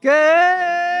soundtrack.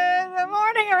 Good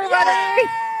morning, everybody.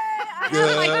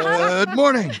 Good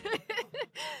morning.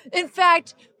 In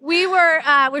fact,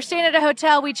 we're staying at a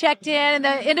hotel. We checked in, and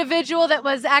the individual that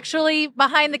was actually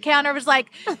behind the counter was like,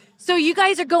 so you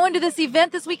guys are going to this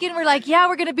event this weekend? We're like, yeah,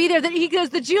 we're going to be there. Then he goes,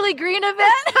 the Julie Green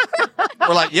event?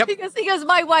 We're like, yep. He goes,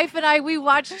 my wife and I, we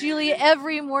watch Julie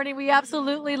every morning. We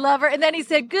absolutely love her. And then he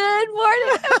said, good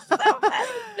morning. So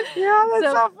yeah,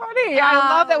 that's so funny. I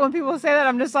love that when people say that.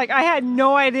 I'm just like, I had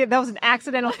no idea that was an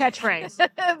accidental catchphrase.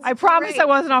 I promise I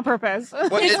wasn't on purpose. Well,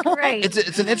 It's great.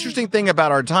 It's an interesting thing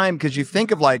about our time, because you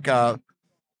think of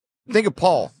think of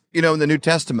Paul, in the New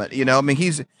Testament. I mean,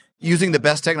 he's using the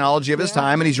best technology of his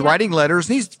time, and he's writing letters,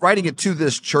 and he's writing it to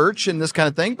this church and this kind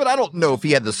of thing. But I don't know if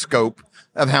he had the scope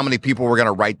of how many people were going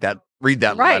to read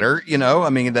that letter. I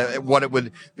mean, what it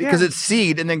would, because it's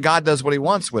seed, and then God does what he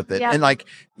wants with it. And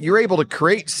you're able to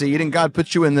create seed, and God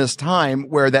puts you in this time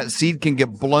where that seed can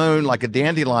get blown like a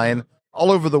dandelion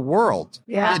all over the world.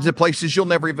 To places you'll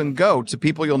never even go, to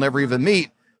people you'll never even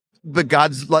meet. But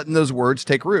God's letting those words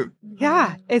take root.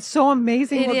 Yeah, it's so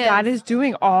amazing what God is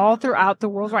doing all throughout the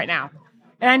world right now.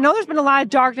 And I know there's been a lot of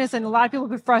darkness and a lot of people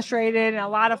have been frustrated and a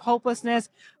lot of hopelessness,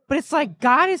 but it's like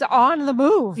God is on the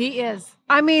move. He is.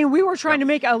 I mean, we were trying to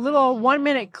make a little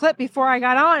 1-minute clip before I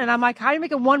got on, and I'm like, how do you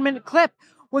make a 1-minute clip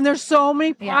when there's so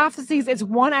many prophecies? It's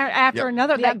one after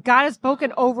another that God has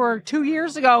spoken over 2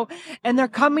 years ago, and they're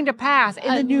coming to pass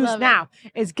in the news now.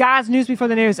 It's God's news before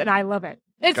the news, and I love it.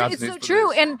 It's so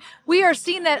true. And we are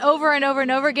seeing that over and over and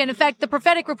over again. In fact, the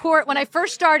prophetic report, when I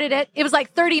first started it, it was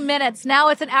like 30 minutes. Now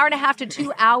it's an hour and a half to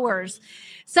 2 hours.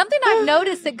 Something I've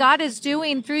noticed that God is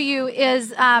doing through you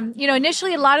is,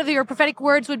 initially a lot of your prophetic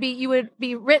words you would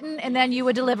be written and then you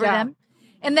would deliver them.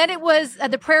 And then it was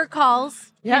the prayer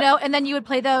calls, and then you would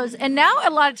play those. And now a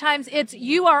lot of times it's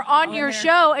you are on your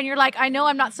show and you're like, I know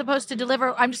I'm not supposed to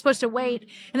deliver. I'm just supposed to wait.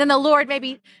 And then the Lord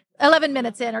maybe 11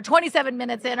 minutes in or 27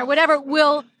 minutes in or whatever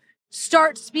will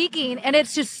start speaking. And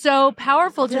it's just so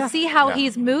powerful to see how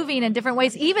he's moving in different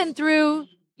ways, even through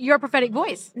your prophetic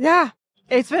voice. Yeah.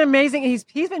 It's been amazing.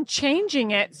 He's been changing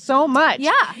it so much.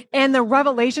 Yeah. And the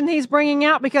revelation he's bringing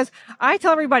out, because I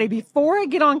tell everybody before I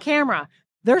get on camera,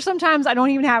 there's sometimes I don't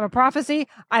even have a prophecy.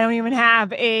 I don't even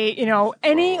have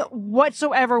any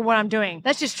whatsoever what I'm doing.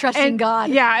 That's just trusting God.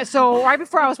 Yeah. So right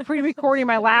before I was pre-recording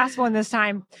my last one this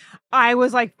time, I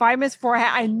was like 5 minutes before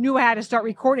I knew I had to start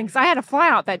recording because I had to fly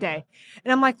out that day.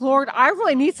 And I'm like, Lord, I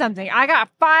really need something. I got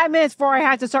 5 minutes before I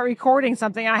had to start recording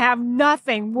something. I have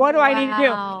nothing. What do I need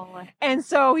to do? And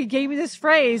so he gave me this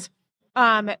phrase,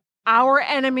 our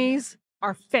enemies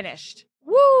are finished.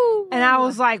 Woo! And I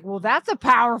was like, well, that's a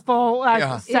powerful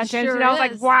sentence. Sure and I was is.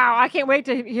 like, wow, I can't wait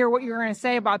to hear what you're going to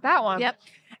say about that one. Yep.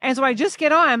 And so I just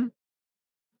get on,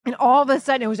 and all of a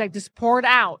sudden it was like just poured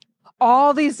out.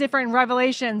 All these different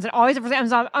revelations and all these different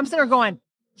things. I'm sitting there going,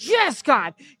 yes,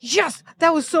 God, yes,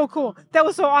 that was so cool. That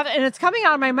was so awesome. And it's coming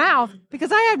out of my mouth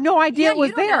because I had no idea it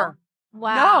was there.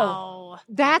 Wow. No,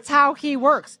 that's how he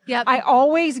works. Yep. I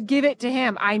always give it to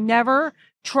him. I never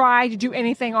try to do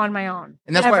anything on my own.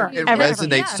 And that's why it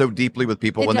resonates so deeply with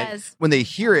people when they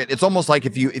hear it. It's almost like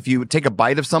if you take a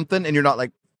bite of something and you're not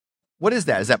like, what is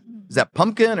that? Is that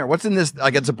pumpkin or what's in this?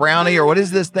 Like it's a brownie or what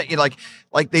is this thing?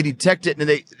 Like they detect it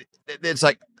and it's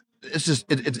like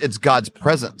it's God's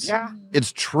presence. Yeah.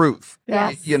 It's truth.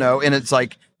 Yes. And it's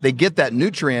like they get that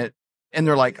nutrient and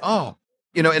they're like, oh,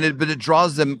 but it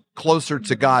draws them closer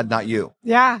to God, not you.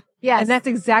 Yeah. Yes. And that's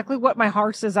exactly what my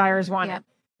heart's desires wanted. Yep.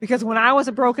 Because when I was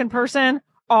a broken person,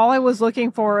 all I was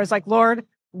looking for is like, Lord,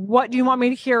 what do you want me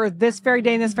to hear this very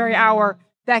day, in this very hour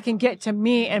that can get to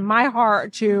me and my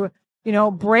heart to,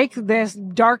 break this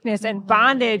darkness and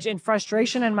bondage and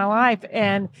frustration in my life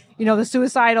and, the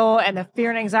suicidal and the fear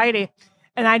and anxiety.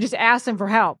 And I just asked him for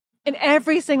help. And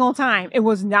every single time, it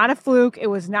was not a fluke. It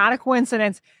was not a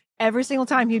coincidence. Every single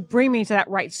time he'd bring me to that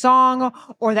right song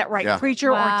or that right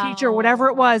preacher or teacher, whatever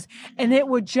it was. And it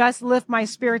would just lift my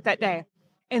spirit that day.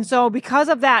 And so because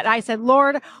of that, I said,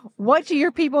 Lord, what do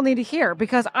your people need to hear?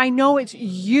 Because I know it's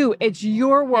you. It's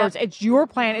your words. It's your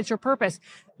plan. It's your purpose.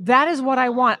 That is what I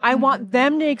want. I want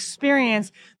them to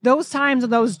experience those times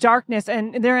of those darkness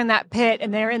and they're in that pit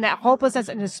and they're in that hopelessness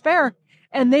and despair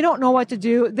and they don't know what to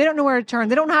do. They don't know where to turn.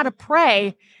 They don't know how to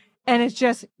pray. And it's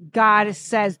just God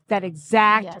says that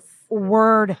exact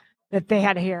word that they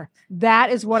had to hear.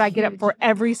 That is what I get up for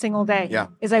every single day. Yeah.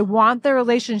 Is I want their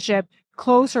relationship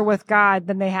closer with God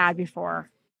than they had before.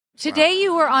 Today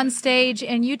you were on stage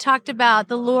and you talked about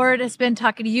the Lord has been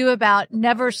talking to you about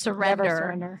never surrender. Never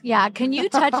surrender. Yeah. Can you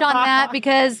touch on that?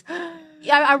 Because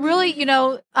I really,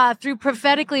 through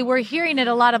prophetically, we're hearing it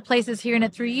a lot of places, hearing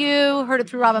it through you, heard it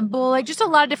through Robin Bullock, just a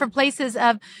lot of different places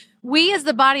of we as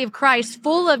the body of Christ,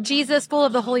 full of Jesus, full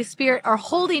of the Holy Spirit, are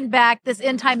holding back this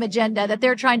end time agenda that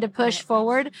they're trying to push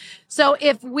forward. So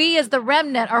if we as the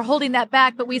remnant are holding that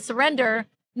back, but we surrender,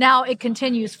 now it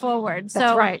continues forward.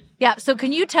 That's right. Yeah. So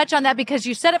can you touch on that? Because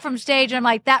you said it from stage and I'm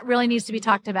like, that really needs to be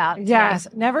talked about. Yes.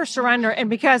 Never surrender. And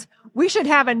because we should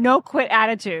have a no quit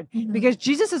attitude because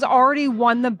Jesus has already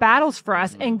won the battles for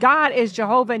us and God is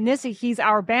Jehovah Nissi. He's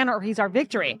our banner. He's our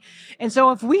victory. And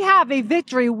so if we have a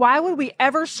victory, why would we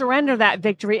ever surrender that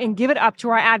victory and give it up to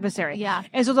our adversary? Yeah.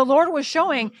 And so the Lord was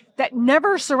showing that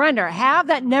never surrender, have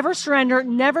that never surrender,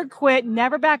 never quit,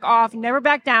 never back off, never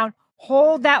back down.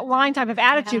 Hold that line type of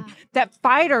attitude, that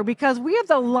fighter, because we have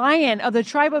the Lion of the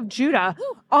tribe of Judah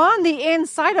on the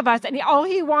inside of us. And all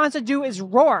he wants to do is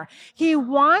roar. He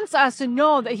wants us to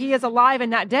know that he is alive and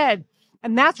not dead.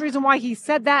 And that's the reason why he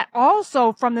said that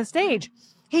also from the stage.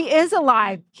 He is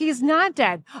alive. He's not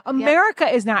dead. America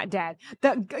is not dead.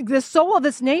 The soul of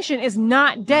this nation is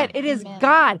not dead. It is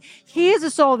God. He is the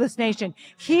soul of this nation.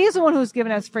 He is the one who's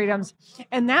given us freedoms.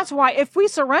 And that's why if we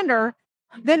surrender,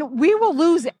 then we will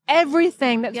lose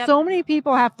everything that Yep. so many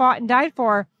people have fought and died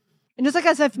for. And just like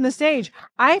I said from the stage,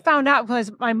 I found out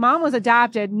because my mom was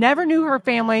adopted, never knew her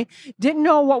family, didn't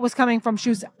know what was coming from. She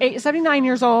was 79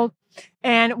 years old.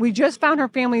 And we just found her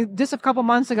family just a couple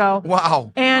months ago.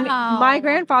 Wow. And Wow. my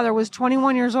grandfather was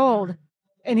 21 years old,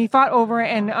 and he fought over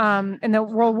in the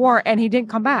World War, and he didn't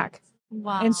come back.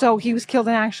 Wow. And so he was killed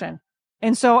in action.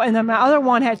 And then my other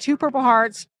one had 2 Purple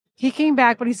Hearts. He came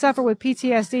back, but he suffered with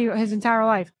PTSD his entire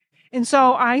life. And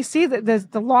so I see that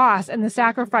the loss and the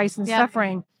sacrifice and Yep.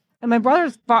 suffering. And my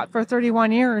brothers fought for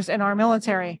 31 years in our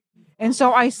military. And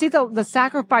so I see the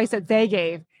sacrifice that they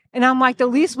gave. And I'm like, the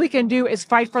least we can do is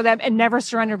fight for them and never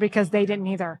surrender because they didn't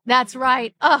either. That's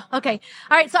right. Oh, okay.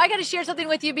 All right. So I got to share something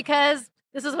with you because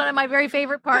this is one of my very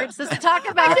favorite parts, is to talk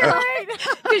about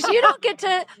because you don't get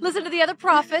to listen to the other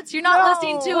prophets. You're not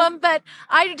listening to them, but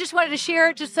I just wanted to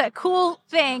share just a cool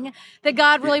thing that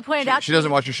God really pointed out. She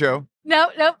doesn't watch your show. No.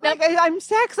 Like, I'm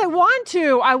sad 'cause I want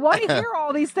to. I want to hear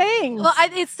all these things. Well,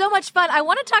 it's so much fun. I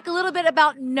want to talk a little bit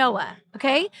about Noah.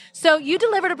 Okay. So you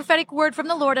delivered a prophetic word from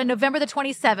the Lord on November the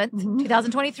 27th,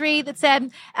 2023 that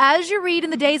said, as you read in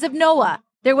the days of Noah,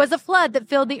 there was a flood that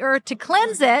filled the earth to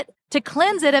cleanse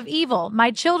it of evil.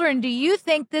 My children, do you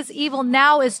think this evil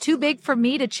now is too big for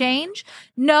me to change?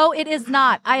 No, it is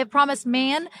not. I have promised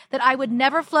man that I would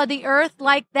never flood the earth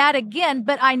like that again,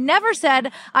 but I never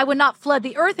said I would not flood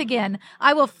the earth again.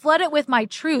 I will flood it with my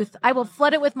truth. I will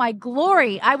flood it with my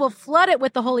glory. I will flood it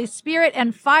with the Holy Spirit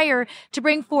and fire to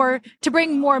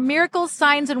bring more miracles,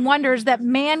 signs, and wonders that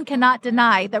man cannot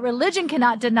deny, that religion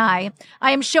cannot deny.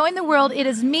 I am showing the world it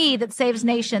is me that saves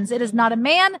nations. It is not a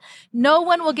man. No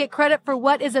one will get credit for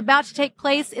what is about to take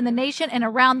place in the nation and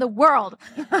around the world.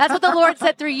 That's what the Lord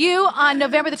said through you on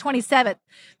November the 27th.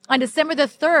 On December the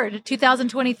 3rd,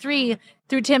 2023,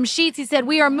 through Tim Sheets, he said,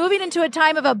 we are moving into a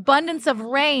time of abundance of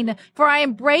rain, for I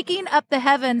am breaking up the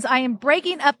heavens. I am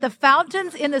breaking up the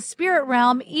fountains in the spirit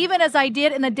realm, even as I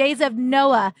did in the days of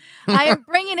Noah. I am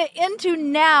bringing it into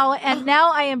now, and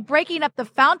now I am breaking up the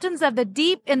fountains of the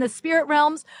deep in the spirit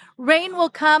realms. Rain will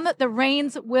come. The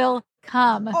rains will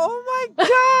come. Oh my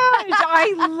gosh.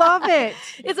 I love it.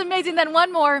 It's amazing. Then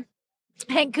one more.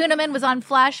 Hank Kuhneman was on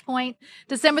Flashpoint,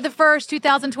 December the 1st,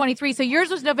 2023. So yours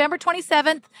was November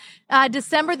 27th,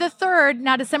 December the 3rd.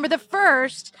 Now, December the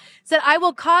 1st said, I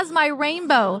will cause my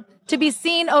rainbow to be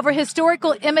seen over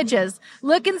historical images.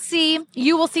 Look and see.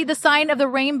 You will see the sign of the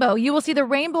rainbow. You will see the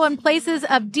rainbow in places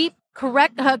of deep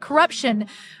corruption.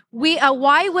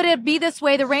 Why would it be this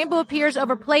way? The rainbow appears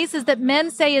over places that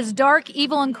men say is dark,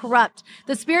 evil, and corrupt.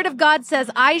 The Spirit of God says,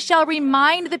 I shall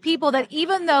remind the people that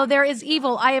even though there is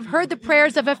evil, I have heard the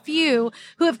prayers of a few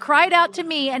who have cried out to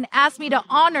me and asked me to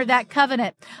honor that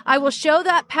covenant. I will show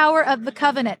that power of the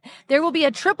covenant. There will be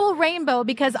a triple rainbow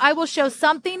because I will show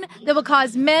something that will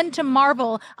cause men to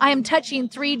marvel. I am touching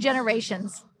 3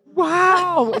 generations.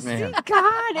 Wow. See,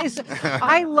 God is,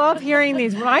 I love hearing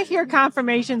these. When I hear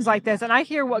confirmations like this and I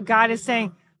hear what God is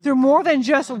saying through more than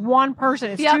just one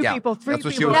person, it's 2 people, 3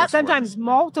 people, sometimes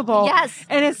multiple. Yes.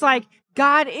 And it's like,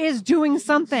 God is doing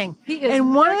something. He is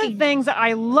and one of the things that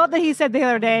I love that he said the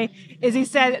other day is he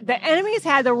said the enemies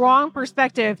had the wrong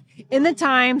perspective in the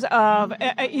times of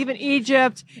even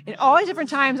Egypt and all these different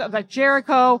times of like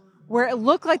Jericho, where it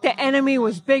looked like the enemy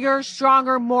was bigger,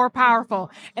 stronger, more powerful.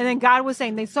 And then God was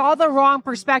saying they saw the wrong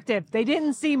perspective. They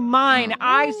didn't see mine.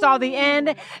 I saw the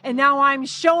end, and now I'm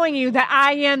showing you that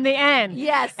I am the end.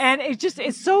 Yes. And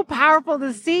it's so powerful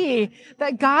to see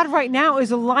that God right now is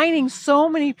aligning so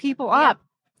many people up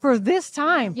for this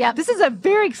time. Yep. This is a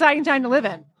very exciting time to live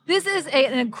in. This is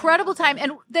an incredible time,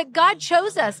 and that God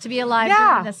chose us to be alive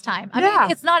during this time. I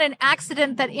mean, it's not an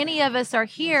accident that any of us are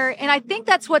here. And I think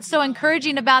that's what's so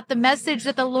encouraging about the message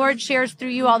that the Lord shares through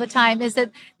you all the time is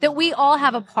that we all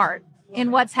have a part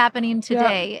in what's happening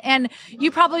today. And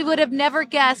you probably would have never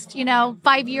guessed,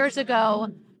 5 years ago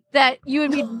that you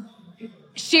would be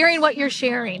sharing what you're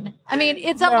sharing. I mean,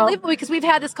 it's unbelievable because we've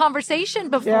had this conversation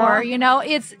before,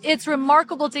 it's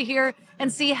remarkable to hear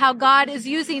and see how God is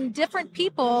using different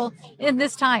people in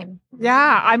this time.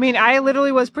 Yeah. I mean, I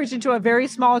literally was preaching to a very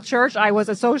small church. I was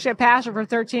associate pastor for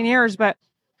 13 years, but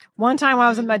one time I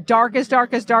was in the darkest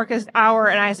hour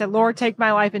and I said, Lord, take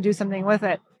my life and do something with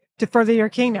it to further your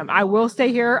kingdom. I will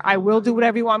stay here. I will do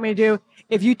whatever you want me to do.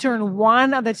 If you turn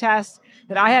one of the tests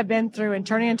that I have been through and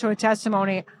turn it into a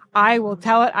testimony, I will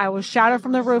tell it. I will shout it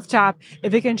from the rooftop.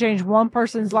 If it can change one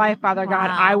person's life, Father God,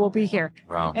 I will be here.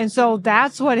 Wow. And so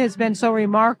that's what has been so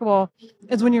remarkable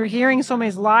is when you're hearing so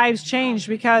many lives change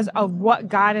because of what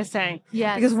God is saying.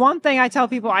 Yes. Because one thing I tell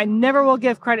people, I never will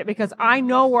give credit because I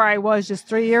know where I was just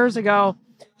 3 years ago,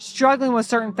 struggling with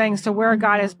certain things to where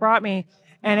God has brought me.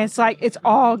 And it's like, it's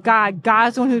all God.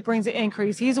 God's the one who brings the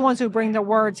increase. He's the one who brings the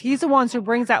words. He's the one who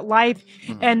brings that life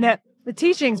and the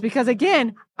teachings. Because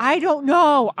again, I don't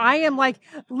know. I am like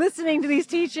listening to these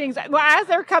teachings as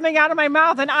they're coming out of my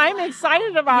mouth, and I'm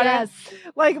excited about it.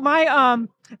 Like my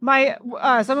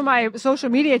some of my social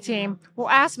media team will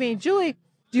ask me, Julie,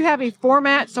 do you have a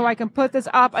format so I can put this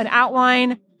up, an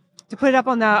outline to put it up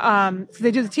on the so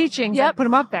they do the teachings and put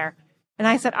them up there? And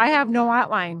I said, I have no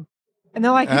outline. And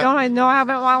they're like, you don't know I have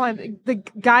an outline. The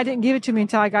guy didn't give it to me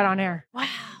until I got on air. Wow.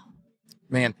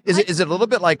 Man, is it a little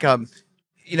bit like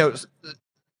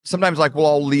sometimes like we'll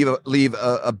all leave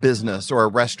a business or a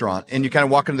restaurant, and you kind of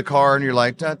walk into the car and you're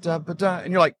like da, da, ba, da,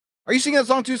 and you're like, are you singing that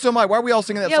song too? So am I. Why are we all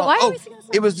singing that song? Why are we singing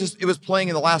that song? It was playing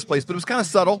in the last place, but it was kind of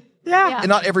subtle. Yeah. And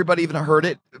not everybody even heard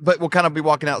it, but we'll kind of be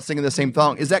walking out singing the same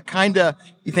song. Is that kind of,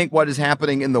 you think, what is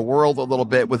happening in the world a little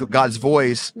bit with God's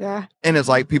voice? Yeah. And it's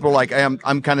like people are like, I'm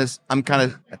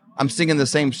singing the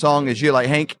same song as you. Like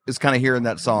Hank is kind of hearing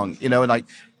that song, and like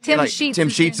Tim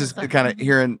Sheets is kind of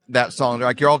hearing that song. They're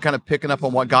like, you're all kind of picking up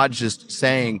on what God's just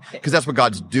saying, because that's what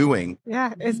God's doing.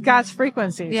 Yeah, it's God's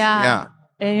frequencies. Yeah.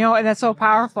 And and that's so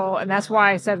powerful. And that's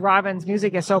why I said Robin's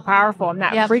music is so powerful. And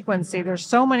that frequency, there's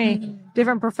so many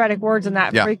different prophetic words in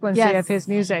that frequency of his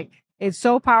music. It's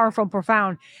so powerful and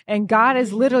profound. And God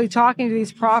is literally talking to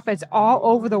these prophets all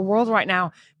over the world right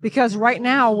now, because right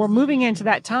now we're moving into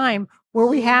that time where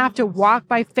we have to walk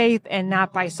by faith and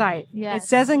not by sight. Yes. It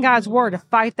says in God's word to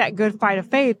fight that good fight of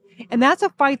faith. And that's a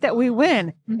fight that we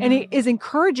win. And he is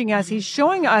encouraging us. He's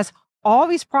showing us all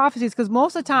these prophecies, because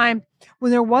most of the time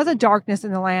when there was a darkness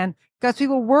in the land, God's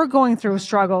people were going through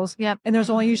struggles. And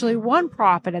there's only usually one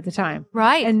prophet at the time.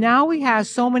 Right. And now we have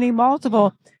so many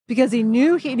multiple, because he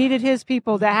knew he needed his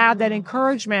people to have that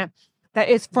encouragement that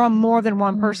it's from more than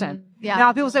one person. Yeah.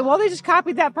 Now people say, well, they just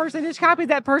copied that person. They just copied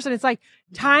that person. It's like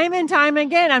time and time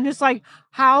again. I'm just like,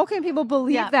 how can people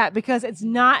believe that? Because it's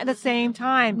not at the same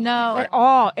time at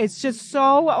all. It's just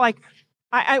so like,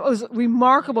 I was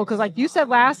remarkable, because like you said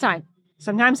last time,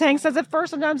 sometimes Hank says it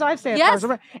first, sometimes I say it first.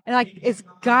 And like, it's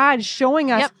God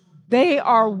showing us they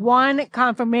are one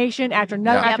confirmation after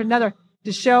another after another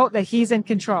to show that he's in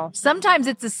control. Sometimes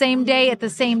it's the same day at the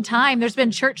same time. There's been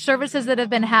church services that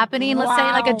have been happening. Let's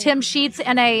say like a Tim Sheets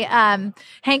and a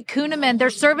Hank Kuhneman.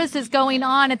 Their service is going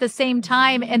on at the same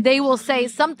time, and they will say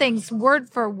some things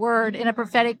word for word in a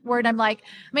prophetic word. I'm like,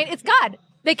 I mean, it's God.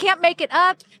 They can't make it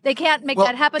up. They can't make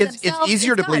that happen themselves. It's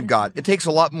easier to believe God. It takes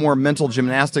a lot more mental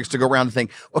gymnastics to go around and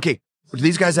think, okay, do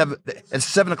these guys have, at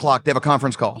 7:00, they have a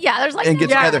conference call? Yeah, there's like, and get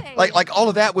together. Like all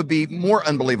of that would be more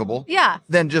unbelievable. Yeah.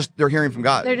 Than just they're hearing from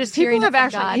God. They're just People hearing have from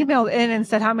actually God. emailed in and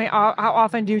said, how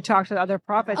often do you talk to the other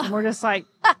prophets? And we're just like,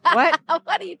 what?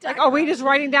 What are you talking Are we just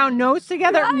writing down notes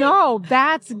together? Right. No,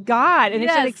 that's God. And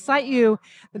it should excite you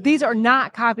that these are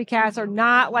not copycats, or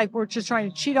not like we're just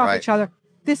trying to cheat off each other.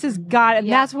 This is God.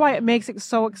 And that's why it makes it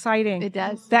so exciting. It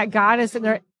does. That God is in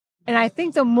there. And I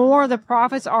think the more the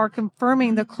prophets are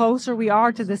confirming, the closer we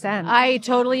are to this end. I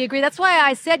totally agree. That's why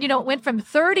I said, it went from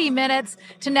 30 minutes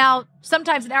to now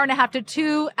sometimes an hour and a half to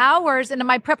 2 hours. And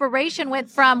my preparation went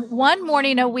from one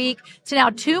morning a week to now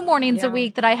 2 mornings a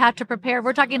week that I have to prepare.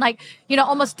 We're talking like,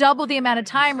 almost double the amount of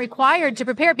time required to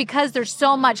prepare, because there's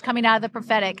so much coming out of the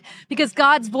prophetic, because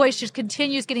God's voice just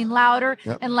continues getting louder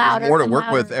and louder. There's more to and work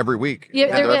louder. with every week. Yeah,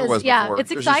 than there there ever is. was Yeah, before. it's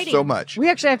There's exciting. just so much. We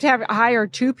actually have to hire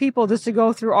 2 people just to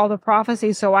go through all the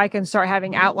prophecies, so I can start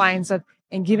having outlines of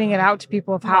and giving it out to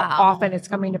people of how often it's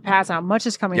coming to pass, how much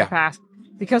is coming to pass,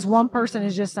 because one person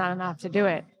is just not enough to do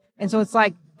it. And so it's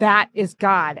like, that is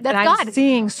God. That's and I'm God.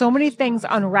 seeing so many things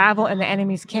unravel in the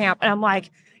enemy's camp. And I'm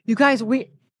like, you guys,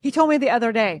 he told me the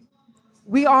other day,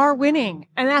 we are winning.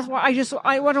 And that's why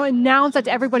I want to announce that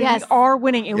to everybody. Yes. We are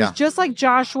winning. It was just like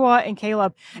Joshua and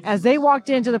Caleb. As they walked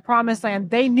into the promised land,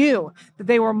 they knew that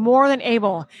they were more than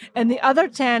able. And the other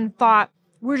 10 thought,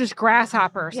 we're just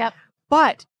grasshoppers. Yep.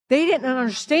 But they didn't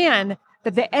understand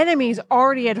that the enemies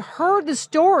already had heard the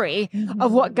story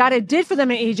of what God had did for them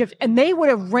in Egypt, and they would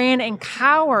have ran and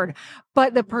cowered.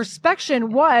 But the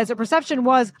perception was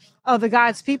of the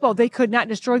God's people, they could not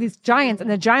destroy these giants. And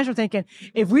the giants were thinking,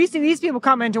 if we see these people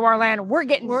come into our land, we're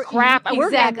getting crap. Exactly. We're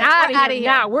getting out of here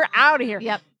now. We're out of here.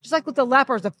 Yep. Just like with the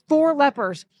lepers, the 4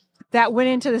 lepers that went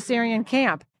into the Syrian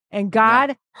camp. And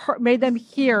God made them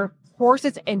hear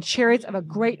horses and chariots of a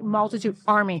great multitude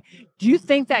army. Do you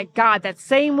think that God, that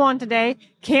same one today,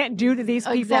 can't do to these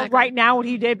people right now what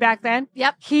he did back then?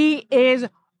 Yep. He is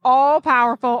all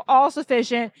powerful, all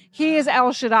sufficient. He is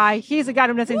El Shaddai. He's a God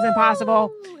who nothing's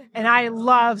impossible. And I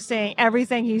love seeing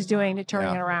everything he's doing to turn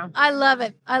it around. I love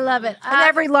it. I love it. And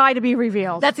every lie to be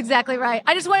revealed. That's exactly right.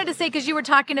 I just wanted to say, because you were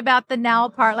talking about the now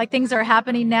part, like things are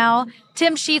happening now.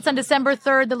 Tim Sheets on December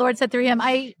 3rd, the Lord said through him,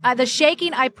 the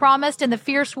shaking I promised and the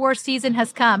fierce war season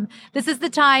has come. This is the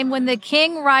time when the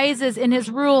king rises in his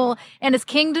rule and his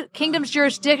kingdom's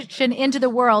jurisdiction into the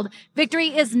world.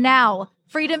 Victory is now.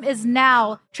 Freedom is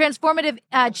now. Transformative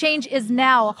change is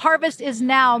now. Harvest is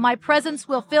now. My presence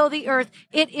will fill the earth.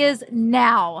 It is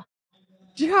now.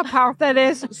 Do you know how powerful that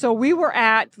is? So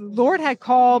the Lord had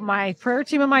called my prayer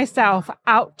team and myself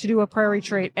out to do a prayer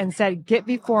retreat and said, get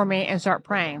before me and start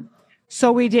praying.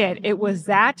 So we did. It was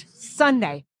that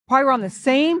Sunday, probably around the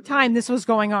same time this was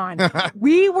going on.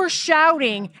 We were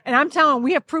shouting, and I'm telling you,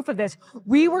 we have proof of this.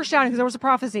 We were shouting because there was a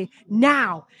prophecy.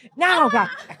 Now, God,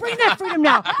 bring that freedom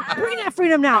now. Bring that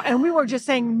freedom now. And we were just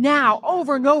saying now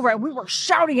over and over, and we were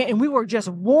shouting it, and we were just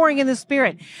warring in the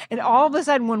spirit. And all of a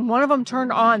sudden, when one of them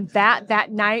turned on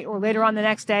that night or later on the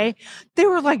next day, they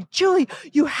were like, Julie,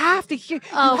 you have to hear.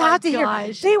 You have to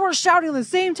hear. They were shouting at the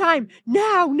same time,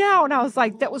 now. And I was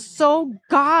like, that was so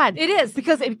God. It is.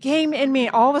 Because it came in me.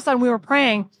 All of a sudden, we were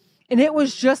praying, and it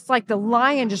was just like the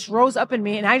lion just rose up in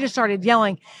me, and I just started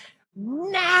yelling,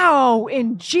 now,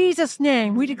 in Jesus'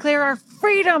 name, we declare our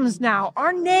freedoms now,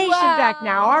 our nation back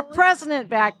now, our president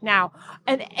back now.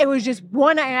 And it was just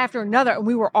one after another, and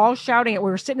we were all shouting it.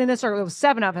 We were sitting in this circle. There was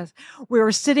 7 of us. We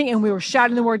were sitting, and we were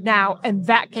shouting the word now, and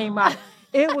that came up.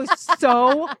 It was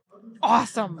so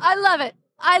awesome. I love it.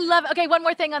 Okay, one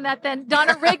more thing on that then.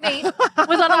 Donna Rigney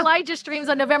was on Elijah Streams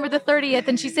on November the 30th,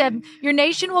 and she said, your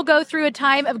nation will go through a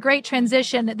time of great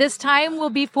transition. This time will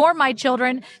be for my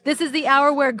children. This is the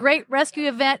hour where a great rescue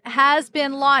event has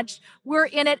been launched. We're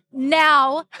in it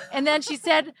now. And then she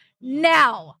said,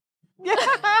 now.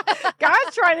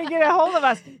 God's trying to get a hold of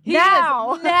us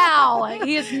now.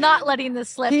 He is not letting this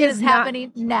slip. It is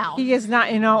happening now. He is not,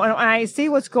 and I see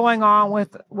what's going on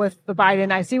with the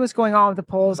Biden. I see what's going on with the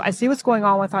polls. I see what's going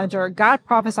on with Hunter. God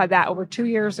prophesied that over 2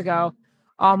 years ago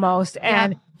almost.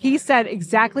 And he said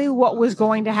exactly what was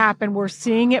going to happen. We're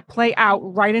seeing it play out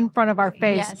right in front of our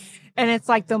face. Yes. And it's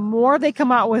like the more they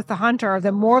come out with the Hunter,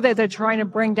 the more that they're trying to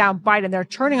bring down Biden. They're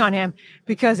turning on him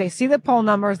because they see the poll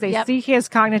numbers. They see his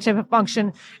cognitive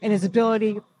function and his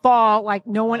ability fall like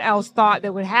no one else thought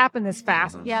that would happen this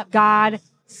fast. Yep. God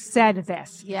said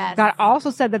this. Yes. God also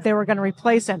said that they were going to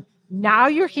replace him. Now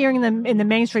you're hearing them in the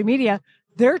mainstream media.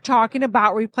 They're talking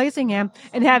about replacing him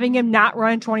and having him not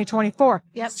run in 2024.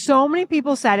 Yep. So many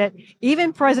people said it.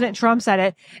 Even President Trump said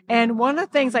it. And one of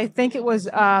the things, I think it was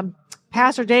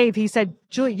Pastor Dave, he said,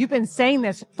 Julie, you've been saying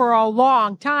this for a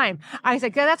long time. I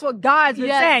said, that's what God's been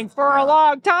saying for a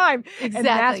long time. Exactly. And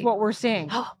that's what we're seeing.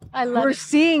 Oh, I love We're it.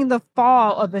 seeing the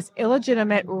fall of this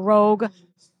illegitimate, rogue,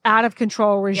 out of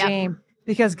control regime.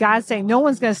 Because God's saying no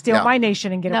one's going to steal my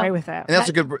nation and get away with it. And that's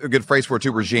a good phrase for it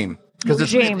too, regime.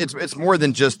 Because it's more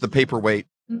than just the paperweight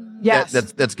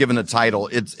that's given a title.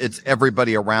 It's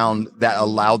everybody around that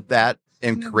allowed that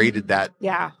and created that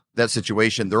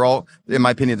situation. They're all, in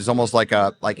my opinion, it's almost like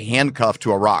handcuffed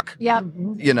to a rock. Yep.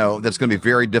 That's going to be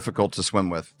very difficult to swim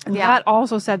with. And God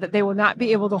also said that they will not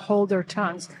be able to hold their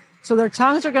tongues. So their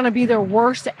tongues are going to be their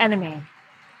worst enemy.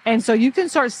 And so you can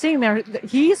start seeing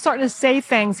he's starting to say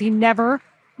things he never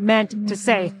meant to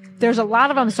say. There's a lot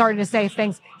of them starting to say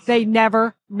things they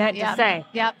never meant to say.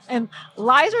 Yep. And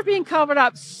lies are being covered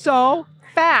up so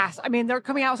fast. I mean, they're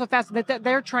coming out so fast that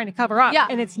they're trying to cover up. Yeah.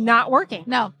 And it's not working.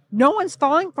 No one's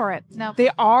falling for it. No. They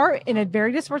are in a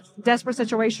very desperate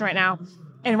situation right now.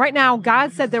 And right now,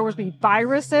 God said there would be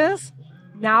viruses.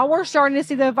 Now we're starting to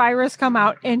see the virus come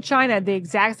out in China the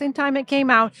exact same time it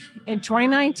came out in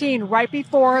 2019, right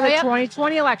before the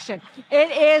 2020 election.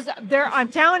 It is there. I'm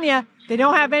telling you, they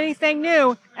don't have anything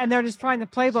new, and they're just trying the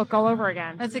playbook all over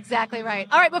again. That's exactly right.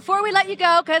 All right, before we let you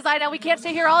go, because I know we can't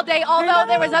stay here all day, although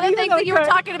there was other things that you were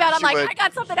talking about. I'm like, I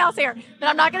got something else here, but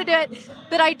I'm not going to do it.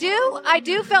 But I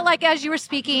do feel like as you were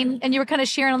speaking and you were kind of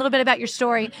sharing a little bit about your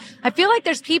story, I feel like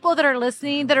there's people that are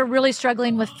listening that are really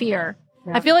struggling with fear.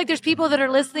 Yeah. I feel like there's people that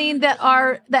are listening that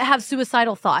have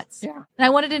suicidal thoughts. Yeah. And I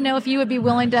wanted to know if you would be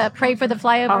willing to pray for the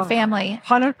flyover family.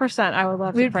 100%. I would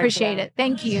love to pray. We'd appreciate it.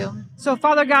 Thank you. So,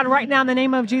 Father God, right now in the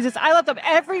name of Jesus, I lift up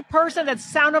every person that's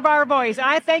sound of our voice. And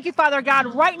I thank you, Father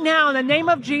God, right now in the name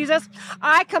of Jesus.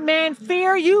 I command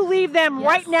fear. You leave them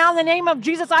right now in the name of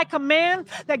Jesus. I command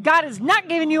that God is not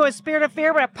giving you a spirit of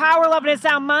fear, but a power, love, and a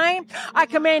sound mind. I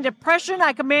command depression.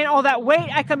 I command all that weight.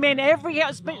 I command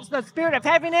the spirit of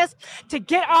heaviness to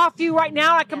get off you right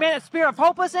now. I command the spirit of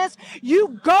hopelessness.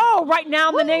 You go right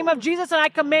now in the name of Jesus, and I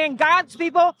command God's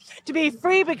people to be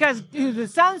free, because who the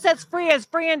Son sets free is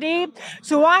free indeed. name.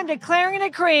 So I'm declaring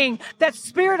and decreeing that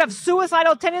spirit of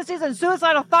suicidal tendencies and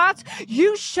suicidal thoughts,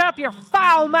 you shut up your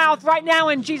foul mouth right now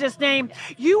in Jesus' name.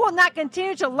 You will not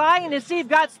continue to lie and deceive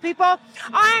God's people.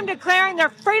 I am declaring their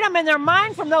freedom in their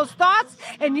mind from those thoughts,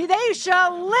 and they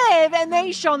shall live and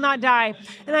they shall not die.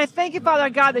 And I thank you, Father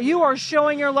God, that you are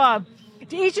showing your love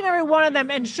to each and every one of them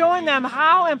and showing them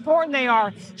how important they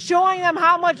are, showing them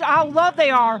how loved they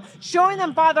are, showing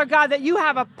them, Father God, that you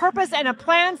have a purpose and a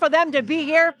plan for them to be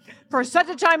here for such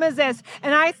a time as this.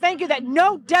 And I thank you that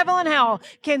no devil in hell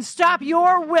can stop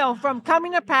your will from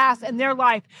coming to pass in their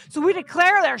life. So we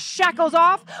declare their shackles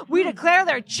off, we declare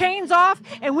their chains off,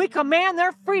 and we command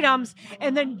their freedoms,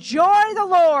 and the joy of the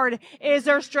Lord is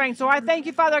their strength. So I thank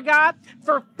you, Father God,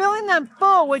 for filling them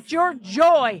full with your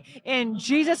joy. In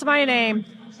Jesus' mighty name,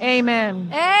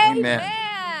 amen. Amen.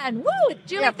 Woo!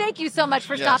 Julie, thank you so much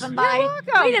for stopping by. You're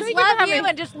welcome. We just Thank you love for you having-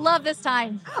 and just love this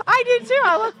time. I did too.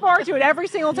 I look forward to it every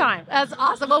single time. That's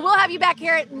awesome. Well, we'll have you back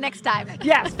here next time.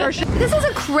 Yes, for sure. This is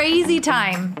a crazy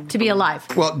time to be alive.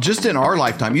 Well, just in our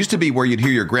lifetime, used to be where you'd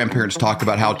hear your grandparents talk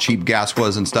about how cheap gas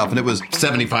was and stuff, and it was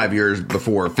 75 years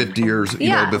before, 50 years,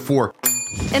 before.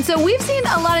 And so we've seen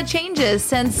a lot of changes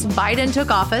since Biden took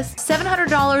office.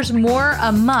 $700 more a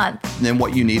month Than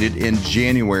what you needed in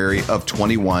January of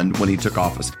 21 when he took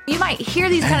office. You might hear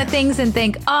these kind of things and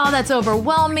think, oh, that's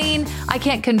overwhelming. I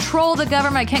can't control the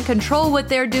government. I can't control what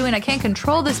they're doing. I can't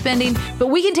control the spending, but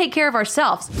we can take care of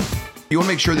ourselves. You want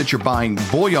to make sure that you're buying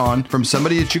bullion from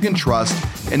somebody that you can trust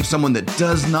and someone that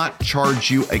does not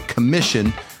charge you a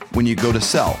commission when you go to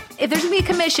sell. If there's going to be a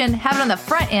commission, have it on the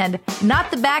front end,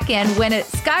 not the back end when it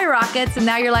skyrockets and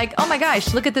now you're like, oh my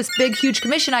gosh, look at this big, huge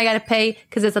commission I got to pay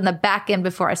because it's on the back end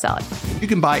before I sell it. You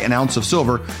can buy an ounce of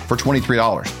silver for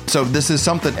 $23. So this is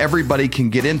something everybody can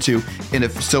get into. And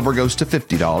if silver goes to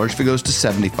 $50, if it goes to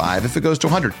 $75, if it goes to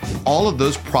 $100, all of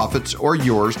those profits are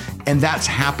yours. And that's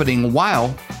happening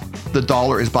while the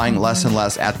dollar is buying less and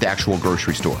less at the actual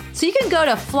grocery store. So you can go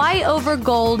to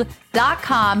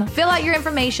flyovergold.com, fill out your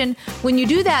information. When you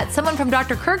do that, someone from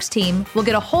Dr. Kirk's team will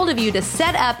get a hold of you to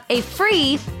set up a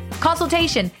free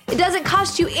consultation. It doesn't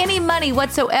cost you any money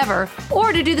whatsoever.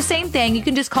 Or to do the same thing, you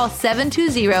can just call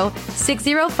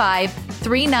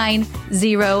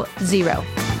 720-605-3900.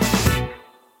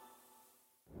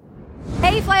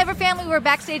 Hey, Flyover family, we're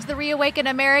backstage at the Reawaken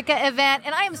America event,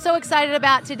 and I am so excited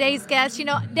about today's guest. You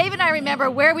know, Dave and I remember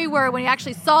where we were when we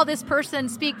actually saw this person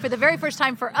speak for the very first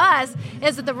time for us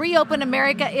is at the Reopen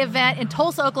America event in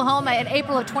Tulsa, Oklahoma in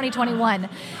April of 2021.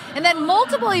 And then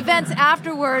multiple events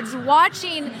afterwards,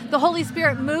 watching the Holy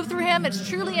Spirit move through him. It's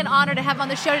truly an honor to have him on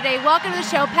the show today. Welcome to the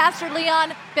show, Pastor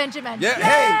Leon Benjamin. Yeah, Yay!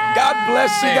 hey, God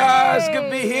bless you guys. Good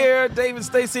to be here. David,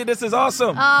 Stacy, this is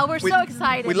awesome. We're so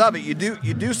excited. We love it. You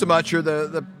do so much. You're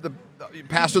the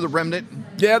pastor of the Remnant.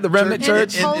 Yeah, the Remnant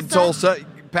Church. In Tulsa.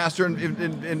 Pastor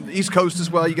in East Coast as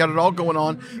well. You got it all going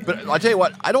on. But I tell you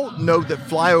what, I don't know that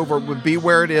Flyover would be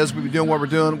where it is. We'd be doing what we're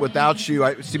doing without you.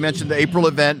 You mentioned the April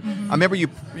event. I remember you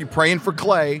praying for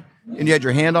Clay, and you had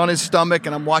your hand on his stomach,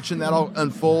 and I'm watching that all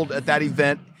unfold at that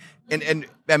event. And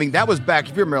I mean, that was back,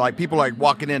 if you remember, like people like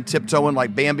walking in tiptoeing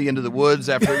like Bambi into the woods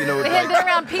after, you know, they had been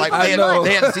around people. like they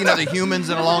hadn't seen other humans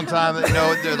in a long time. You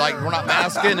know, they're like, we're not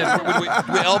masking. And do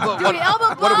we elbow?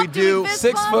 What do we do?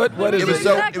 6 foot? What is it?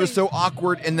 It was so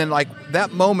awkward. And then like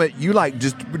that moment, you like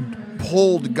just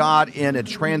pulled God in and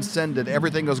transcended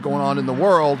everything that was going on in the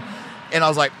world. And I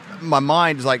was like, my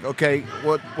mind is like, okay,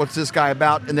 what's this guy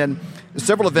about? And then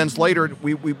several events later,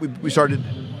 we started,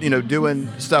 you know, doing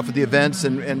stuff at the events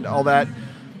and all that.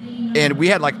 And we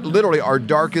had like literally our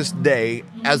darkest day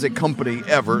as a company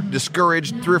ever.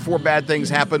 Discouraged, 3 or 4 bad things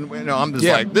happened. You know, I'm just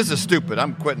like, this is stupid.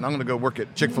 I'm quitting. I'm going to go work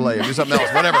at Chick-fil-A or do something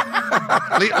else, whatever.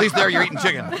 At least there you're eating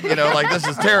chicken. You know, like this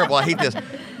is terrible. I hate this.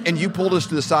 And you pulled us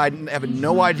to the side and having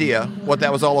no idea what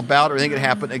that was all about or anything that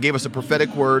happened. It gave us a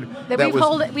prophetic word we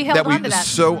held on to that.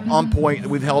 So on point that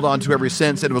we've held on to ever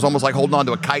since. And it was almost like holding on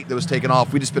to a kite that was taken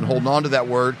off. We've just been holding on to that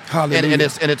word. Hallelujah.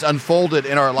 And it's unfolded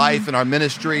in our life, in our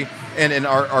ministry, and in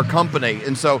our company.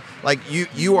 And so like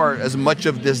you are as much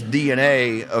of this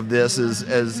DNA of this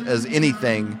as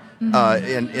anything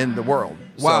in the world.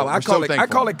 Wow, So I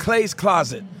call it Clay's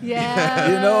closet. Yeah.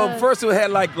 You know, first we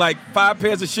had like 5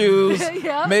 pairs of shoes,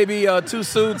 Yep. maybe 2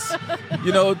 suits,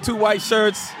 you know, 2 white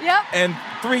shirts, Yep. and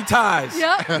 3 ties.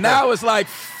 Yep. Now it's like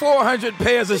 400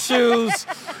 pairs of shoes,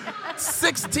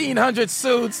 1,600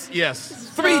 suits, Yes.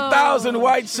 3,000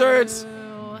 white shirts,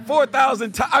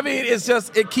 4,000 ties. I mean,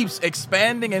 it keeps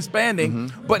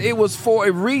expanding, but it was for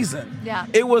a reason. Yeah.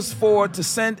 It was to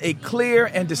send a clear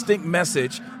and distinct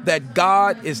message that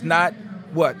God is not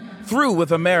through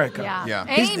with America. Yeah. Yeah.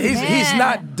 He's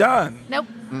not done. Nope.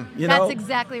 You know? That's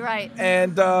exactly right.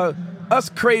 And us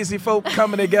crazy folk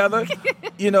coming together,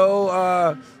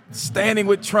 standing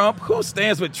with Trump. Who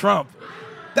stands with Trump?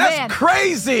 That's Man,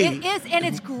 crazy. It is, and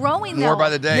it's growing though. More by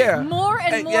the day. Yeah. More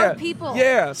and more people.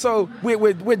 Yeah, so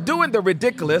we're doing the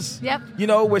ridiculous. Yep.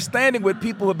 We're standing with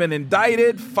people who have been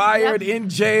indicted, fired, in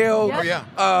jail,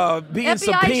 Yep. being FBI showing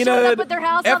subpoenaed, up at their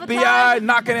house all the FBI time.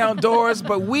 knocking down doors,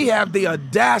 but we have the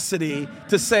audacity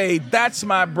to say, that's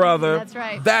my brother, That's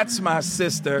right. that's my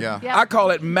sister. Yeah. Yep. I call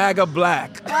it MAGA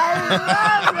Black. I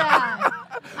love that.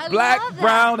 I Black, love that.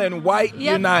 brown, and white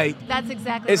Yep. unite. That's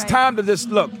exactly It's right. time to just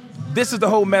look. This is the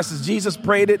whole message. Jesus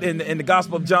prayed it in the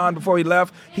Gospel of John before he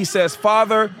left. He says,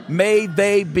 Father, may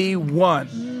they be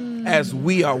one as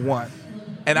we are one.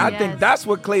 And I think that's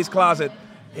what Clay's Closet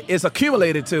is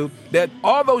accumulated to, that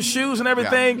all those shoes and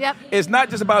everything Yep. is not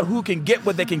just about who can get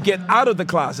what they can get out of the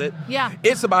closet. Yeah.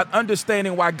 It's about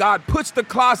understanding why God puts the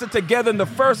closet together in the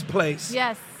first place.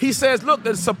 Yes. He says, look,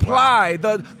 the supply,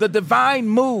 the divine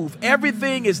move,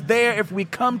 everything is there if we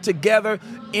come together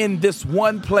in this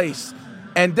one place.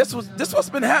 And this what's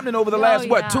been happening over the last,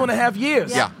 2.5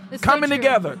 years? Yeah. It's so Coming true.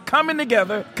 together.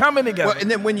 Well,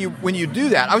 and then when you do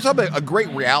that, I was talking about a great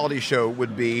reality show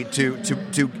would be to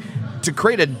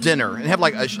create a dinner and have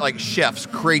like chefs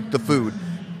create the food,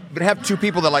 but have two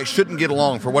people that shouldn't get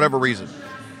along for whatever reason.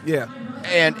 Yeah.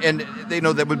 And they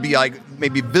know that would be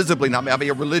maybe visibly not, might be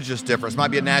a religious difference,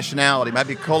 might be a nationality, might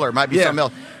be color, might be something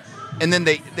else. And then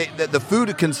the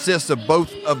food consists of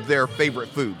both of their favorite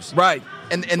foods. Right.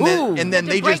 And then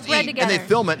they just eat together. and they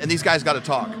film it, and these guys got to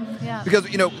talk. Yeah. Because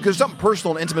there's something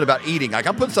personal and intimate about eating. Like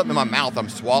I'm putting something in my mouth, I'm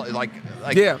swallowing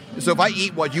So if I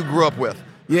eat what you grew up with,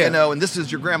 and this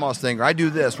is your grandma's thing, or I do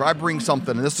this, or I bring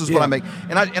something, and this is what I make,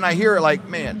 and I hear it like,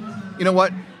 man, you know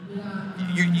what?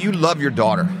 You love your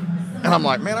daughter, and I'm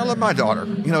like, man, I love my daughter.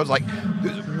 It's like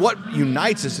what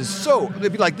unites us is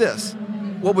it'd be like this.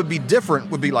 What would be different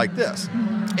would be like this.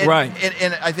 Right.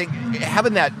 And I think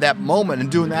having that moment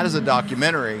and doing that as a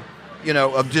documentary,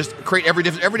 of just create every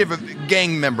different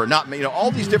gang member,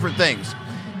 all these different things.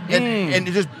 And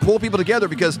just pull people together,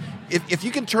 because if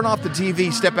you can turn off the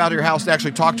TV, step out of your house and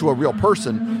actually talk to a real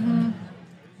person,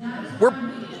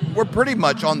 we're pretty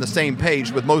much on the same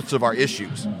page with most of our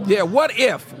issues. Yeah, what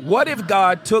if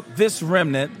God took this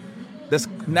remnant that's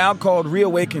now called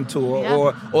Reawaken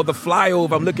Tour or the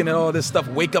Flyover? I'm looking at all this stuff,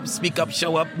 wake up, speak up,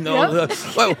 show up.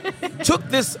 Well, took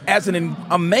this as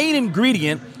a main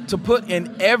ingredient to put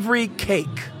in every cake.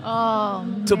 Oh,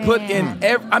 to man. put in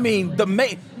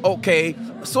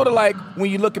sort of like when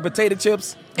you look at potato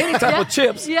chips, any type of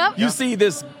chips, you see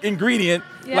this ingredient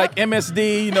like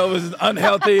MSD, is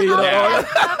unhealthy,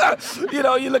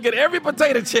 you look at every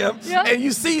potato chip and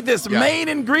you see this main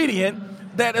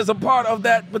ingredient that is a part of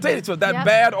that potato chip, that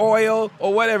bad oil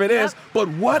or whatever it is. But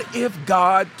what if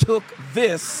God took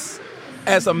this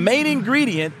as a main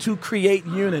ingredient to create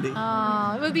unity?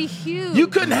 Oh, it would be huge. You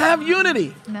couldn't have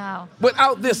unity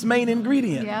without this main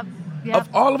ingredient. Yep.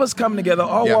 Of all of us coming together,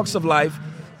 all walks of life,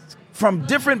 from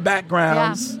different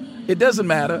backgrounds. It doesn't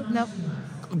matter. Nope.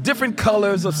 Different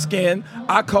colors of skin.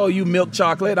 I call you milk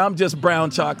chocolate. I'm just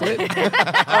brown chocolate.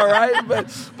 All right? But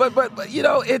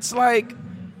it's like,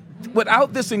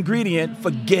 without this ingredient,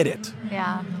 forget it.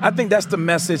 Yeah. I think that's the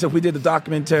message. If we did the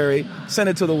documentary, send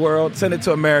it to the world, send it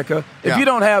to America. If you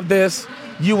don't have this,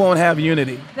 you won't have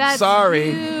unity. That's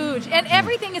Sorry. huge. And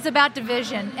everything is about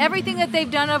division. Everything that they've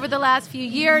done over the last few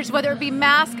years, whether it be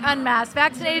masked, unmasked,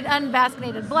 vaccinated,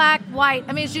 unvaccinated, black, white.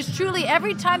 I mean, it's just truly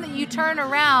every time that you turn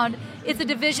around, it's a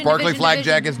division. Sparkly flag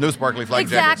division. jackets, no sparkly flag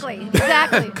jackets.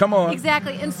 Exactly. Come on.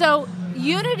 Exactly. And so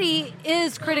unity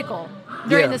is critical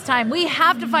during this time. We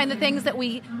have to find the things that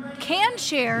we can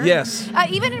share. Yes.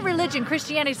 Even in religion,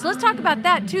 Christianity. So let's talk about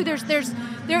that too.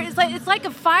 It's like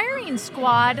a firing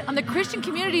squad on the Christian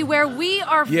community where we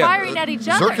are firing at each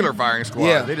other. Circular firing squad.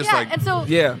 Yeah. They just And so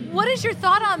what is your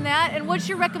thought on that, and what's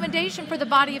your recommendation for the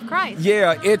body of Christ?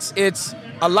 Yeah, it's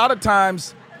a lot of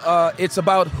times it's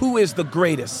about who is the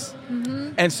greatest.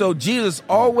 And so Jesus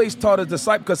always taught his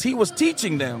disciples, because he was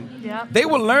teaching them. Yeah. They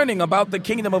were learning about the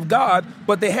kingdom of God,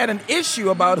 but they had an issue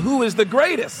about who is the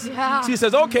greatest. Yeah. So he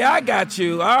says, okay, I got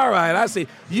you. All right, I see.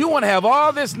 You want to have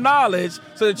all this knowledge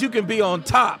so that you can be on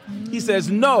top. He says,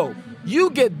 no, you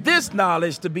get this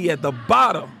knowledge to be at the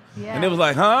bottom. Yeah. And it was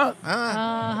like,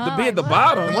 to be at the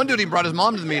bottom. And one dude even brought his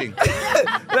mom to the meeting.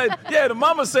 The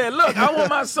mama said, look, I want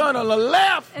my son on the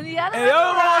left And the other one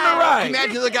on the right.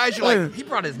 Imagine the guys, you're like, he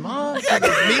brought his mom to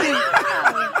this meeting?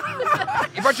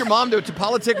 You brought your mom to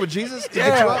politic with Jesus to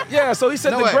get you up? Yeah, so he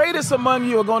said No way. greatest among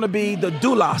you are going to be the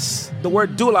doulos. The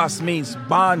word doulos means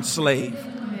bond slave,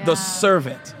 the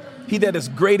servant. He that is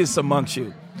greatest amongst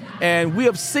you. And we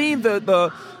have seen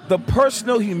the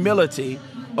personal humility,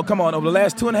 over the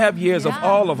last 2.5 years of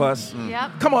all of us.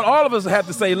 Come on, all of us have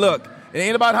to say, look, it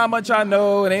ain't about how much I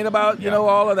know. It ain't about,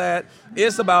 all of that.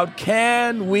 It's about,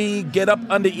 can we get up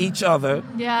under each other?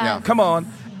 Come on,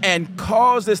 and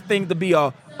cause this thing to be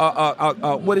a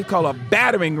what do you call a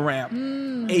battering ramp,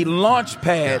 a launch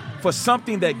pad for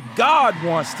something that God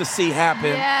wants to see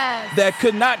happen that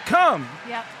could not come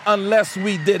unless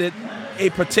we did it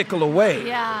a particular way.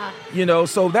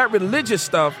 So that religious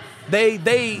stuff, they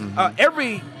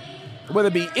every, whether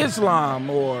it be Islam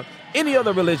or any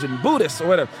other religion, Buddhist or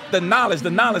whatever, the knowledge.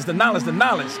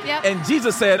 And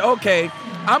Jesus said, okay,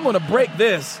 I'm going to break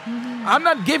this. I'm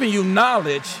not giving you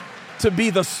knowledge to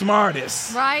be the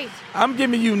smartest. Right. I'm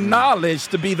giving you knowledge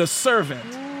to be the servant.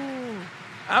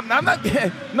 I'm not,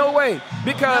 no way.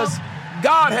 Because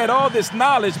God had all this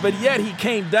knowledge, but yet he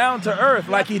came down to earth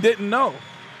like he didn't know.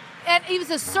 And he was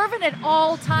a servant at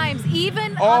all times,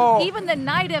 even the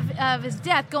night of his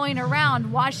death, going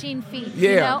around washing feet.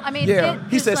 He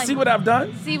said, see what I've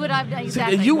done? See what I've done,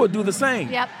 exactly. And you will do the same.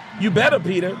 Yep. You better,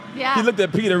 Peter. Yeah. He looked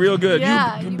at Peter real good.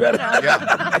 Yeah, you better.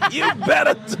 You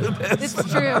better do this.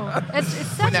 It's true. It's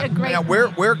such a great. Now,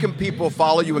 where can people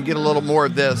follow you and get a little more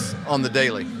of this on the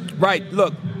daily? Right.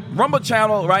 Look, Rumble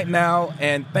channel right now,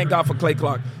 and thank God for Clay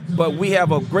Clark. But we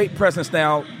have a great presence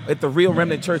now at the Real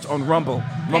Remnant Church on Rumble,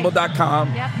 rumble.com.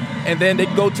 And then they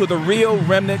go to the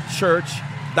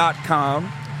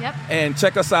realremnantchurch.com and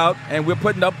check us out. And we're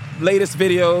putting up latest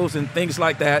videos and things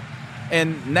like that.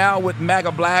 And now with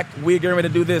MAGA Black, we're getting ready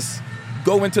to do this,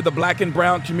 go into the black and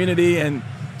brown community and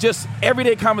just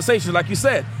everyday conversations, like you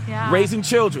said, raising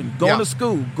children, going to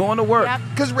school, going to work.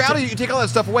 Because reality, you take all that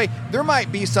stuff away, there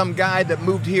might be some guy that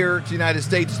moved here to the United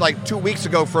States like 2 weeks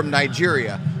ago from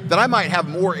Nigeria that I might have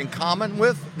more in common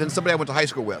with than somebody I went to high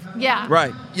school with.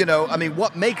 Right.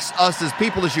 What makes us as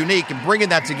people is unique, and bringing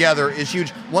that together is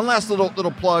huge. One last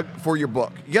little plug for your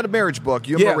book. You got a marriage book.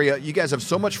 You and Maria, you guys have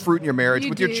so much fruit in your marriage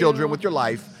with your children, with your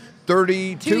life.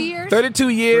 32 years. 32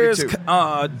 years.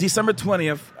 December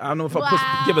 20th. I don't know if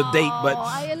I give a date, but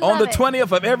on the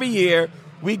 20th of every year,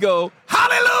 we go,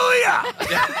 hallelujah!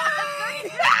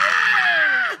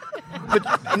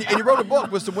 And you wrote a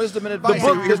book with some wisdom and advice. The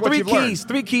book is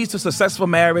three keys to successful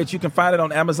marriage. You can find it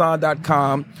on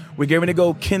Amazon.com. We're going to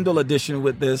go Kindle edition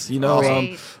with this,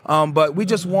 but we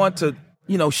just want to,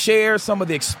 share some of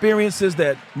the experiences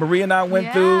that Maria and I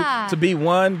went through to be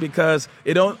one, because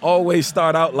it don't always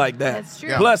start out like that. That's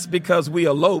true. Plus, because we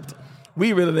eloped,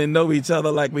 we really didn't know each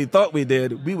other like we thought we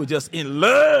did. We were just in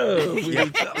love with each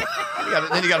other.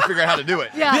 Then you got to figure out how to do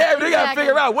it. We got to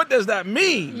figure out, what does that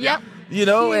mean? Huge.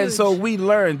 And so we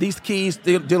learned these keys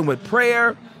dealing with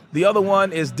prayer. The other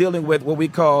one is dealing with what we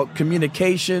call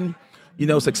communication.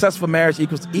 Successful marriage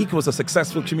equals a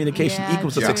successful communication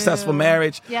equals a successful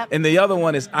marriage. And the other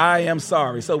one is I am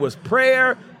sorry. So it was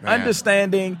prayer,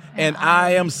 understanding, and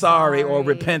I am sorry, or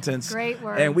repentance. Great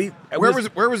word. And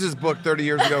where was this book 30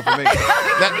 years ago for me?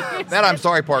 that I'm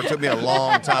sorry part took me a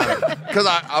long time, because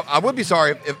I would be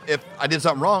sorry if I did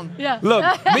something wrong. Look,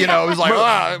 it was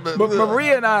like, but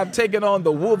Maria and I have taken on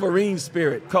the Wolverine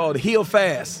spirit called heal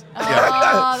fast.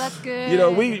 Oh, that's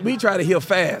good. We try to heal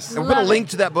fast. And we'll put a link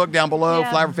to that book down below.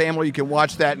 Flyover Family, you can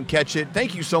watch that and catch it.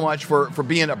 Thank you so much for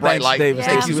being a bright light. Davis.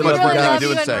 Thank you so much for really love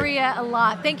doing you and today. Maria a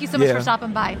lot. Thank you so much for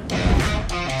stopping by.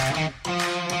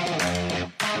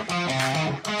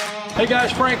 Hey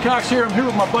guys, Frank Cox here. I'm here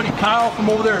with my buddy Kyle from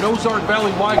over there at Ozark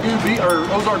Valley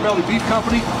Ozark Valley Beef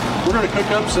Company. We're going to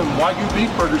cook up some Wagyu beef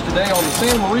burgers today on the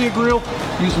Santa Maria grill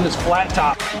using this flat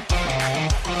top.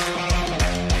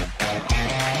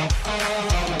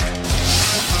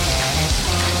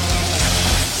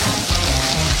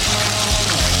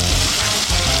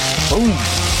 Boom.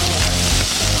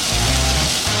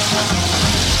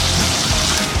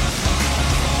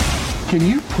 Can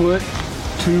you put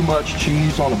too much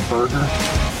cheese on a burger?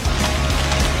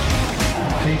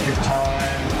 Take your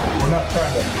time. We're not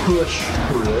trying to push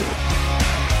through it.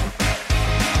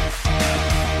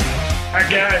 All right,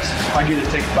 guys. I get to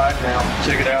take a bite now.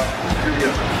 Check it out. Here we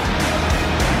go.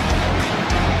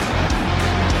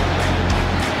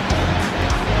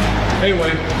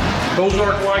 Anyway,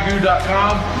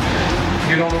 OzarkWagyu.com.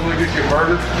 Get on over there, get your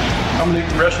burger. I'm going to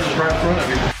eat the rest of this right in front of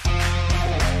you.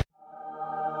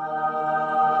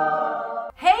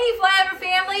 Hey, Flyover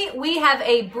family, we have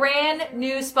a brand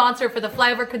new sponsor for the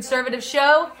Flyover Conservative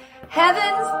Show,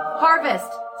 Heaven's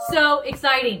Harvest. So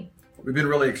exciting. We've been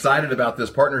really excited about this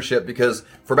partnership because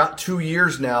for about 2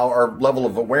 years now, our level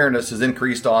of awareness has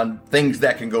increased on things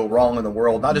that can go wrong in the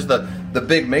world. Not just the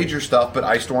big major stuff, but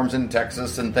ice storms in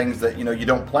Texas and things that, you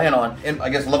don't plan on. And I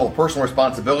guess a level of personal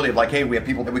responsibility of like, hey, we have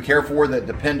people that we care for that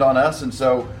depend on us. And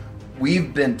so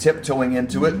we've been tiptoeing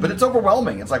into it, but it's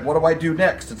overwhelming. It's like, what do I do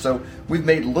next? And so we've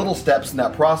made little steps in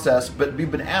that process, but we've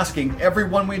been asking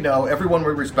everyone we know, everyone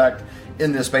we respect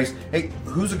in this space, hey,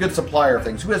 who's a good supplier of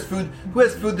things? Who has food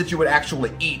that you would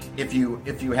actually eat if you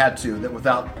had to, that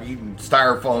without eating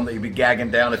styrofoam that you'd be gagging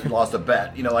down if you lost a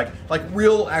bet? Like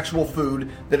real actual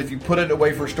food that if you put it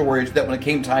away for storage, that when it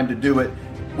came time to do it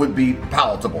would be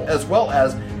palatable, as well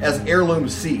as heirloom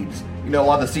seeds. A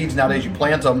lot of the seeds nowadays, you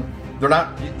plant them, they're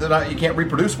not. You can't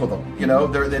reproduce with them.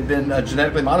 They've been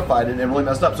genetically modified and really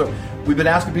messed up. So we've been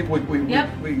asking people we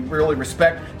really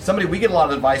respect. Somebody we get a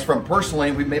lot of advice from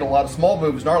personally. We've made a lot of small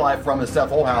moves in our life from is Seth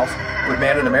Holhouse with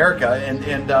Man in America, and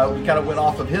we kind of went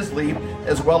off of his lead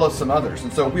as well as some others.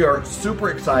 And so we are super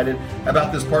excited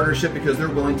about this partnership because they're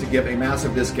willing to give a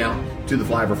massive discount to the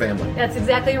Flyover family. That's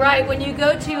exactly right. When you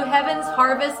go to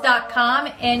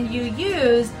heavensharvest.com and you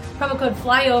use promo code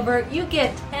FLYOVER, you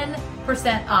get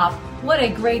 10% off. What a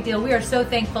great deal. We are so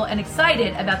thankful and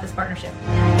excited about this partnership.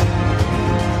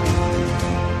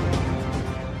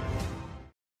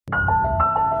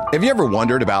 Have you ever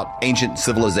wondered about ancient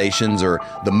civilizations or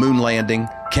the moon landing,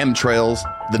 chemtrails,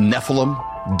 the Nephilim,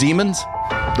 demons?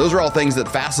 Those are all things that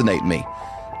fascinate me.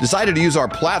 Decided to use our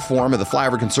platform of the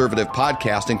Flyover Conservative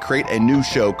podcast and create a new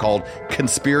show called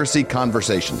Conspiracy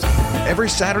Conversations. Every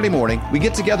Saturday morning, we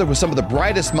get together with some of the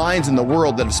brightest minds in the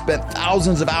world that have spent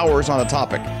thousands of hours on a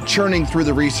topic, churning through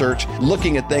the research,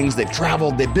 looking at things. They've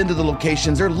traveled, they've been to the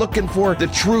locations, they're looking for the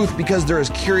truth because they're as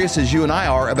curious as you and I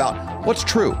are about what's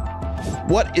true.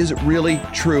 What is really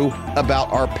true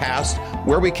about our past,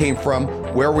 where we came from,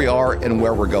 where we are, and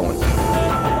where we're going?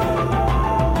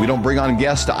 We don't bring on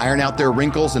guests to iron out their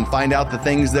wrinkles and find out the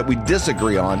things that we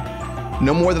disagree on.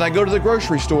 No more than I go to the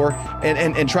grocery store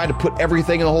and try to put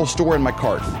everything in the whole store in my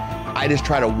cart. I just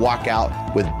try to walk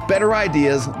out with better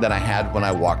ideas than I had when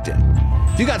I walked in.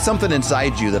 If you got something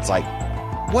inside you that's like,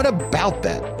 what about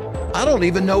that? I don't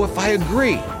even know if I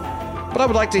agree, but I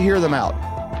would like to hear them out.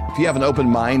 If you have an open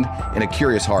mind and a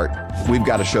curious heart, we've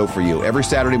got a show for you every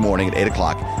Saturday morning at 8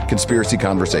 o'clock,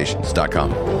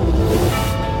 conspiracyconversations.com.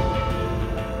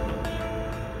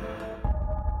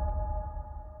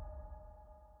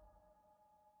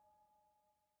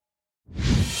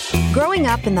 Growing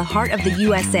up in the heart of the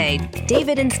USA,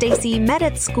 David and Stacy met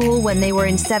at school when they were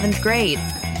in 7th grade.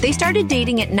 They started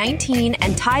dating at 19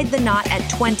 and tied the knot at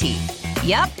 20.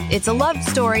 Yep, it's a love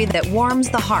story that warms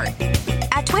the heart.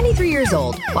 At 23 years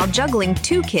old, while juggling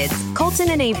 2 kids, Colton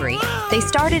and Avery, they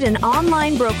started an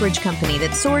online brokerage company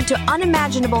that soared to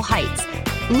unimaginable heights,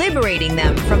 liberating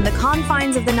them from the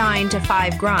confines of the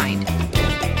 9-to-5 grind.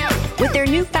 With their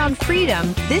newfound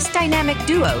freedom, this dynamic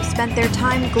duo spent their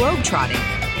time globetrotting.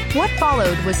 What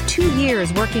followed was 2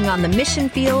 years working on the mission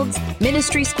fields,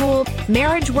 ministry school,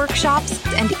 marriage workshops,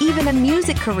 and even a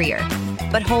music career.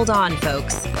 But hold on,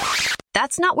 folks.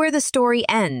 That's not where the story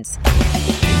ends.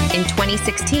 In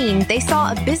 2016, they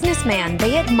saw a businessman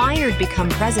they admired become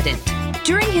president.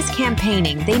 During his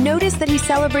campaigning, they noticed that he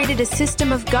celebrated a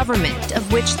system of government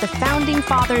of which the founding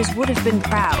fathers would have been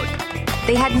proud.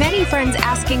 They had many friends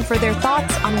asking for their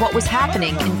thoughts on what was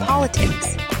happening in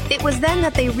politics. It was then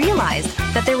that they realized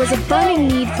that there was a burning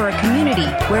need for a community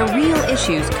where real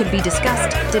issues could be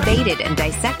discussed, debated, and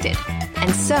dissected.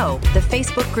 And so, the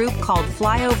Facebook group called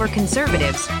Flyover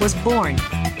Conservatives was born.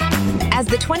 As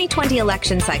the 2020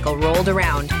 election cycle rolled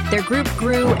around, their group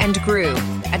grew and grew,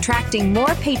 attracting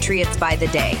more patriots by the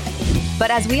day.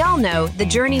 But as we all know, the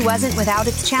journey wasn't without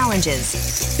its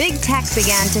challenges. Big tech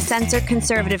began to censor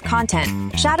conservative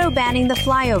content, shadow banning the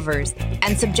flyovers,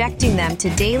 and subjecting them to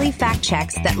daily fact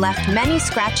checks that left many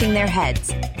scratching their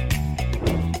heads.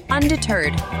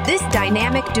 Undeterred, this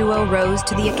dynamic duo rose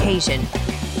to the occasion.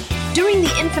 During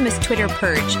the infamous Twitter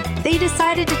purge, they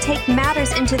decided to take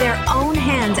matters into their own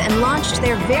hands and launched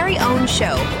their very own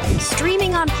show,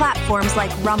 streaming on platforms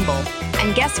like Rumble.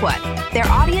 And guess what? Their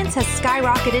audience has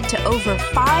skyrocketed to over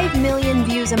 5 million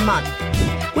views a month.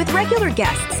 With regular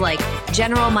guests like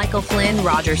General Michael Flynn,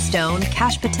 Roger Stone,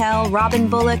 Kash Patel, Robin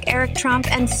Bullock, Eric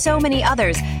Trump, and so many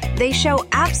others, they show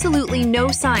absolutely no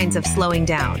signs of slowing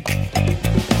down.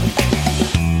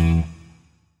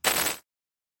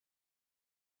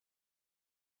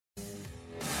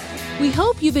 We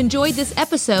hope you've enjoyed this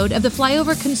episode of the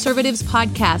Flyover Conservatives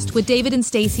podcast with David and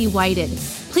Stacy Whited.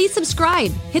 Please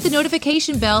subscribe, hit the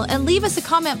notification bell, and leave us a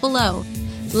comment below.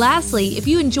 Lastly, if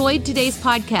you enjoyed today's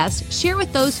podcast, share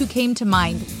with those who came to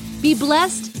mind. Be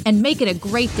blessed and make it a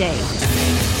great day.